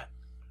do that.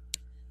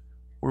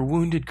 We're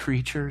wounded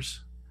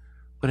creatures,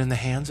 but in the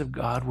hands of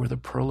God, we're the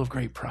pearl of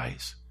great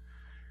price.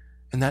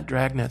 And that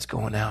dragnet's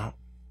going out,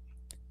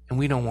 and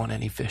we don't want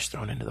any fish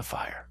thrown into the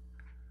fire.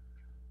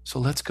 So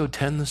let's go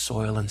tend the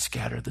soil and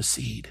scatter the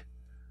seed.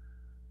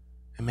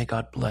 And may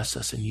God bless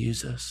us and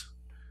use us.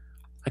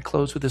 I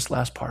close with this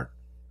last part.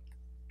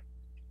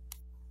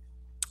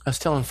 I was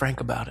telling Frank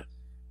about it.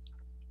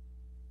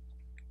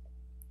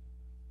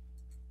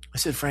 I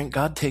said, Frank,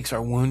 God takes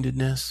our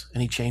woundedness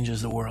and he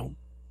changes the world.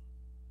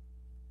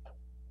 I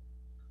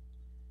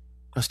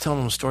was telling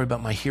him a story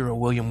about my hero,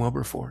 William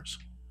Wilberforce.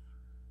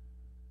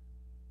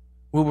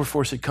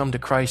 Wilberforce had come to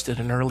Christ at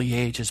an early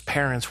age. His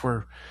parents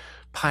were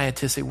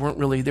pietists. They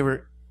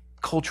were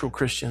cultural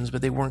Christians,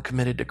 but they weren't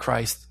committed to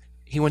Christ.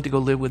 He went to go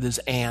live with his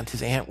aunt.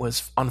 His aunt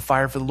was on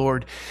fire for the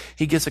Lord.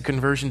 He gets a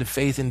conversion to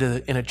faith in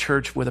a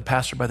church with a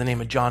pastor by the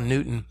name of John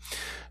Newton.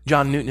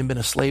 John Newton had been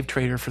a slave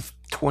trader for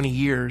 20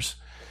 years.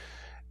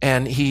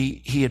 And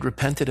he had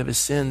repented of his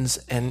sins,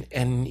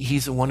 and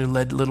he's the one who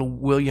led little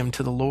William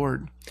to the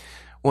Lord.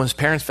 When his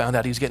parents found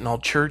out he was getting all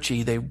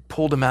churchy, they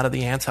pulled him out of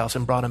the aunt's house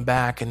and brought him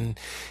back, and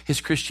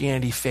his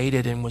Christianity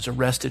faded and was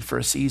arrested for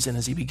a season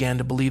as he began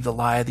to believe the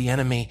lie of the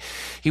enemy.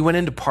 He went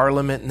into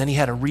Parliament, and then he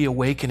had a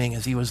reawakening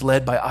as he was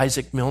led by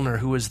Isaac Milner,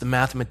 who was the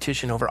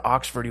mathematician over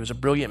Oxford. He was a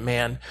brilliant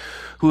man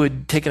who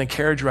had taken a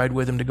carriage ride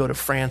with him to go to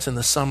France in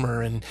the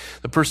summer, and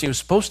the person he was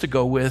supposed to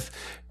go with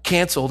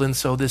canceled, and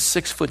so this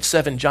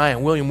 6'7"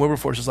 giant, William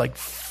Wilberforce, was like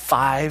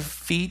 5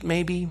 feet,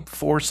 maybe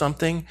 4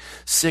 something,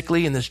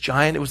 sickly, and this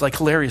giant. It was like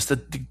hilarious. The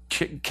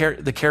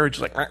carriage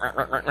was like,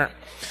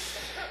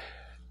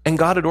 and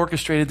God had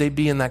orchestrated they'd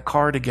be in that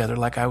car together,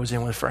 like I was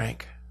in with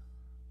Frank.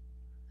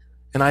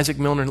 And Isaac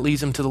Milner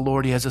leads him to the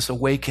Lord. He has this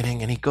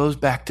awakening, and he goes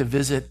back to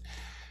visit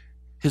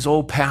his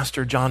old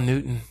pastor, John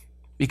Newton,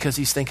 because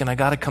he's thinking, I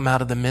got to come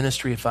out of the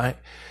ministry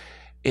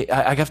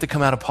I have to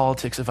come out of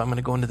politics if I'm going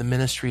to go into the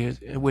ministry,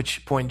 at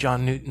which point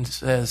John Newton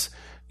says,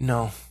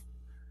 no,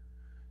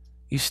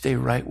 you stay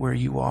right where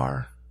you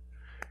are.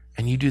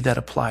 and you do that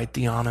applied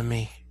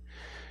theonomy,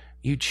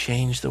 you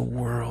change the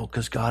world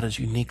because God has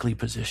uniquely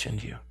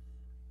positioned you.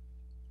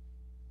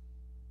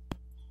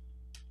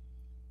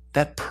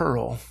 That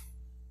pearl,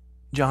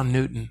 John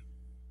Newton,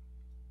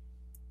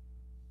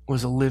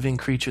 was a living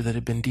creature that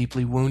had been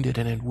deeply wounded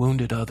and had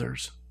wounded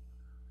others.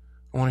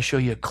 I want to show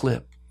you a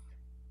clip.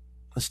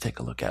 Let's take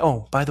a look at.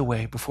 Oh, by the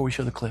way, before we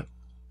show the clip,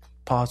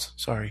 pause.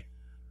 Sorry,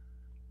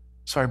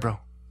 bro.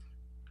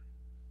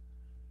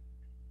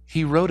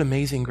 He wrote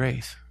Amazing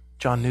Grace.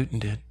 John Newton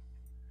did.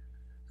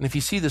 And if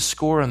you see the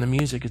score on the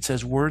music, it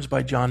says words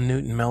by John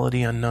Newton,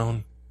 melody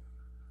unknown.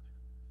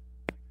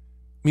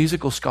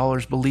 Musical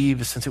scholars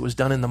believe, since it was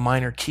done in the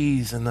minor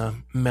keys and the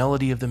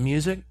melody of the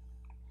music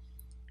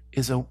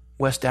is a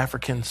West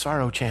African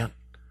sorrow chant,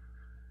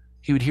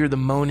 he would hear the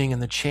moaning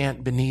and the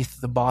chant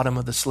beneath the bottom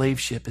of the slave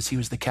ship as he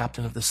was the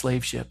captain of the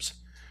slave ships,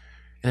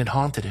 and it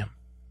haunted him.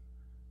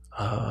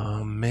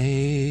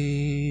 Amazing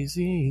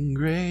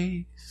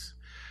grace,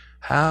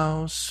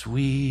 how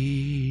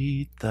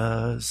sweet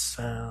the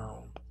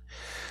sound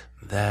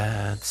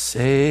that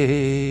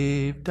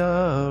saved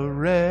a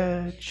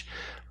wretch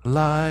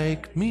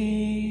like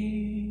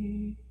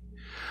me.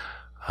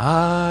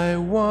 I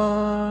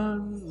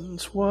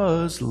once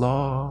was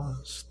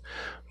lost,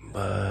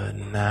 but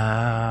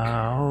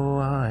now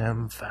I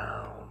am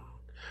found.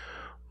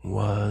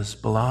 Was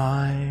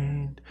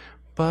blind,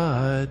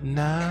 but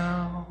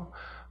now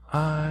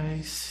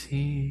I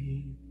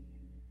see.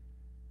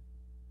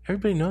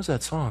 Everybody knows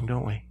that song,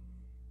 don't we?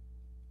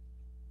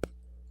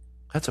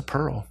 That's a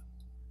pearl.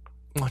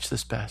 Watch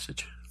this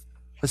passage.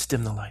 Let's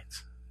dim the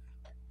lights.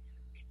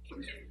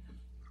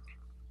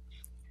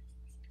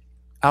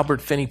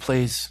 Albert Finney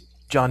plays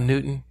John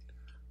Newton,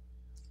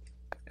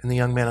 and the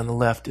young man on the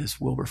left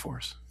is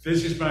Wilberforce.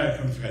 This is my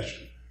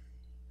confession.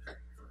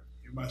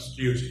 You must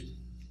use it.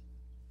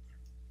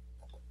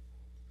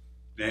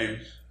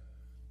 Names,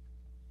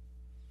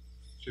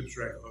 ship's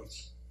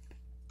records,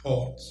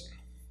 ports,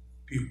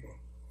 people.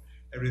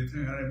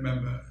 Everything I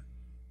remember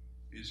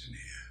is in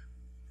here.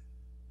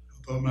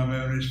 Although my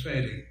memory is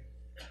fading,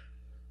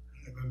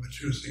 I remember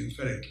two things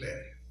very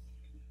clearly.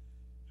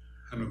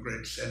 I'm a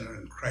great sinner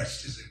and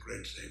Christ is a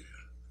great Savior.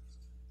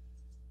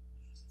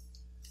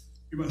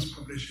 You must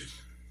publish it.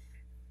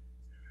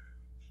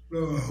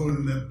 Blow a hole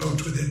in their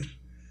boat with it.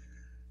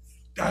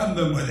 Damn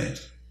them with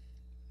it.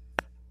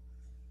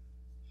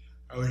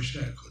 I wish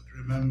I could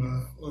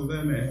remember all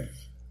their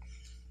names.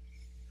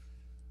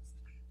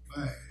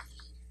 My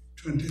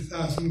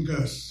 20,000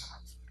 ghosts.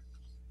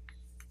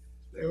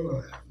 They all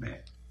have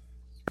names.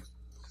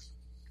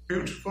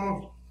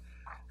 Beautiful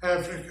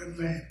African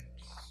names.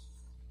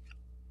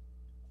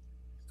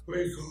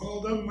 We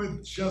call them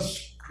with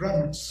just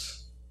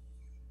grunts,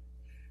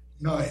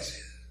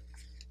 noises.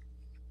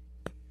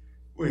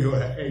 We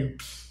were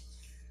apes.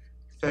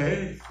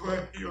 They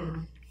were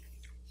humans.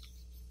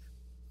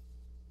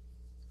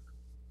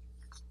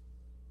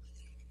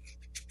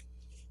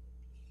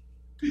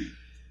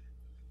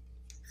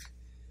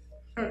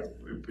 And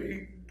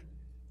weeping.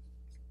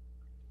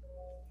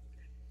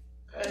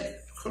 I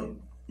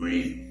couldn't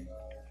breathe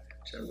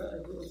till I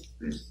wrote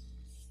this.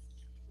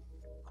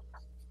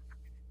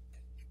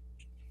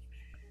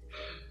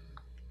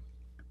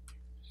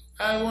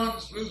 I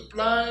once was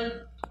blind,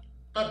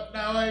 but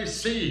now I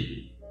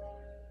see.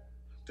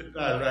 Did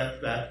I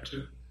write that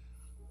too?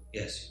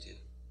 Yes, you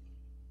did.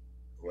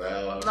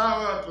 Well,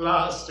 now at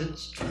last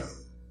it's true.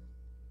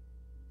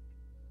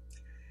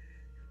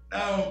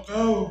 Now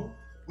go,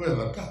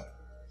 Wilbur.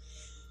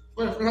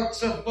 We've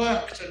lots of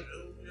work to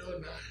do, you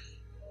and I.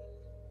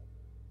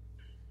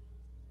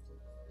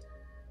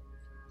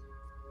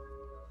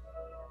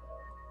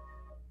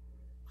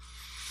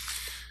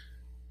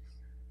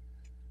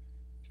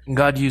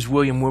 God used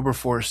William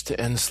Wilberforce to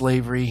end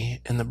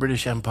slavery in the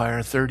British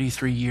Empire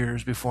 33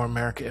 years before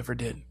America ever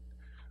did,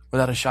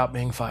 without a shot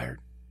being fired.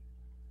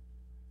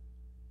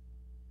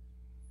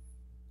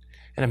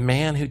 And a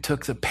man who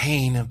took the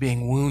pain of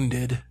being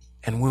wounded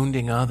and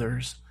wounding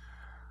others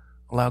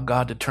allowed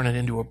God to turn it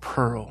into a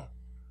pearl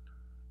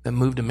that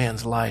moved a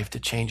man's life to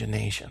change a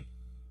nation.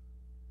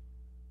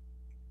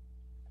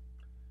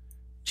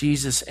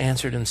 Jesus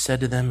answered and said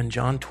to them in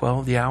John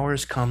 12, "The hour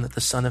has come that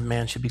the Son of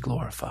Man should be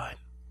glorified.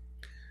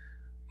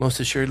 Most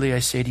assuredly, I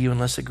say to you,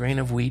 unless a grain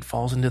of wheat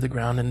falls into the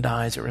ground and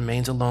dies, it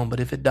remains alone. But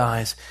if it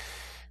dies,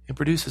 it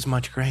produces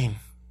much grain.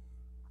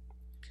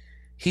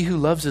 He who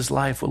loves his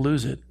life will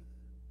lose it.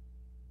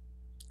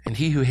 And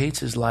he who hates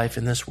his life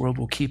in this world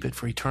will keep it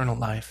for eternal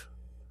life.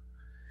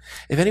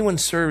 If anyone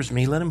serves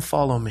me, let him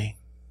follow me.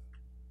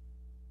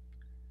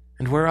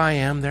 And where I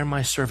am, there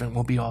my servant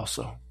will be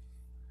also.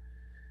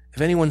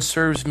 If anyone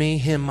serves me,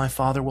 him my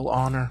Father will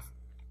honor.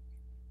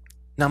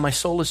 Now my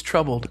soul is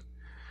troubled.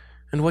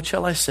 And what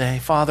shall I say?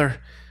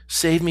 Father,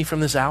 save me from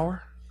this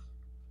hour?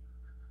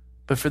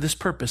 But for this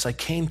purpose I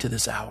came to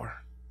this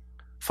hour.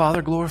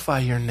 Father, glorify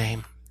your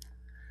name."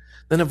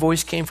 Then a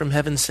voice came from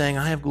heaven saying,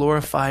 "I have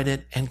glorified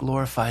it and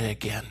glorified it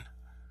again."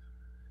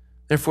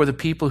 Therefore the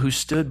people who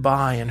stood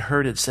by and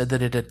heard it said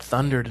that it had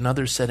thundered, and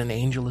others said an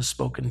angel has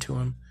spoken to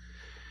him.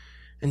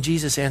 And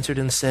Jesus answered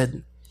and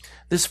said,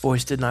 this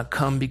voice did not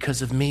come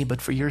because of me,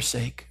 but for your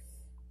sake.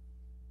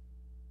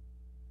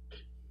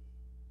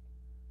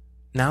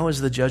 Now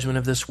is the judgment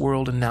of this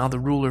world, and now the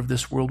ruler of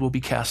this world will be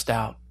cast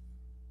out.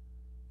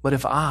 But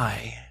if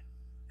I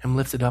am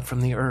lifted up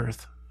from the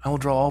earth, I will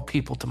draw all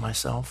people to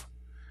myself.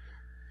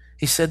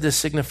 He said this,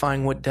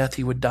 signifying what death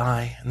he would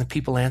die. And the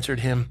people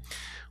answered him,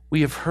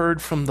 we have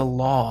heard from the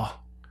law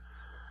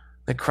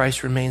that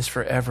Christ remains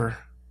forever.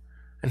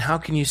 And how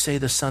can you say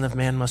the Son of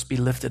Man must be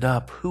lifted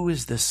up? Who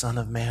is this Son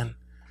of Man?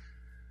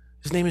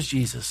 His name is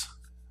Jesus.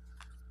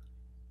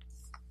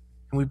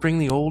 And we bring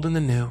the old and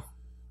the new.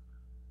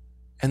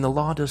 And the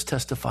law does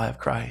testify of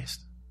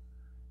Christ.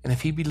 And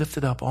if he be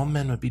lifted up, all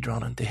men would be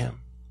drawn unto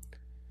him.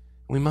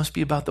 We must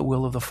be about the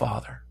will of the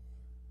Father.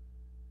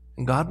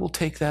 And God will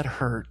take that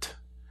hurt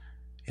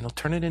and he'll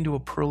turn it into a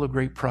pearl of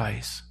great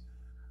price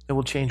that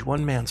will change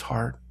one man's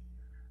heart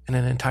and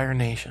an entire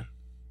nation.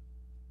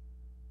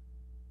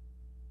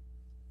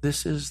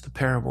 This is the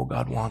parable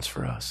God wants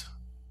for us.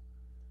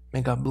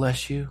 May God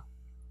bless you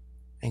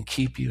and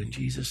keep you in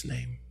Jesus'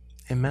 name.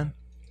 Amen.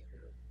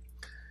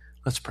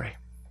 Let's pray.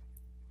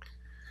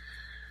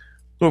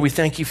 Lord, we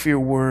thank you for your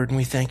word, and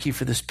we thank you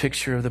for this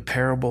picture of the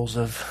parables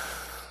of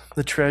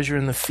the treasure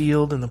in the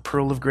field and the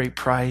pearl of great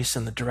price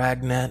and the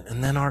dragnet,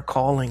 and then our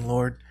calling,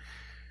 Lord,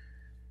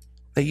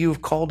 that you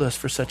have called us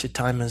for such a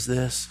time as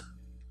this.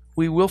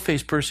 We will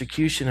face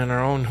persecution in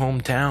our own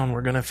hometown.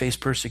 We're going to face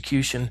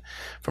persecution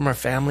from our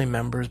family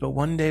members, but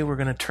one day we're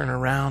going to turn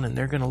around and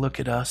they're going to look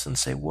at us and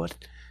say, what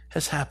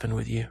has happened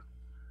with you?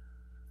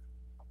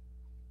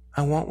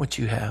 I want what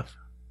you have.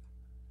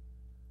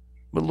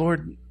 But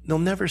Lord, they'll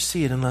never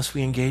see it unless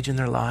we engage in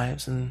their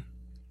lives and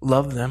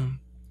love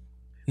them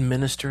and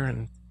minister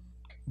and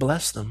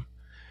bless them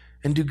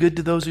and do good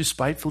to those who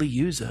spitefully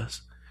use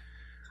us.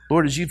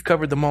 Lord, as you've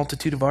covered the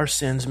multitude of our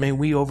sins, may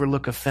we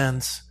overlook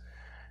offense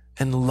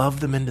and love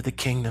them into the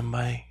kingdom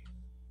by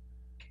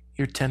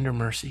your tender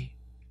mercy.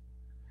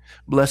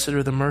 Blessed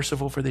are the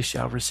merciful, for they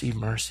shall receive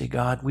mercy.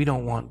 God, we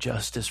don't want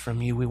justice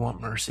from you. We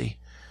want mercy.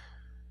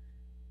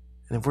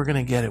 And if we're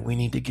going to get it, we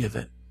need to give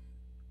it.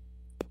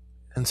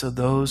 And so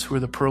those who are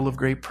the pearl of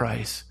great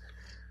price,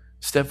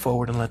 step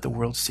forward and let the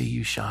world see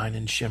you shine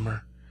and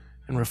shimmer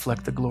and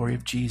reflect the glory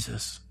of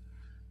Jesus.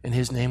 In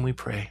his name we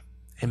pray.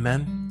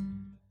 Amen.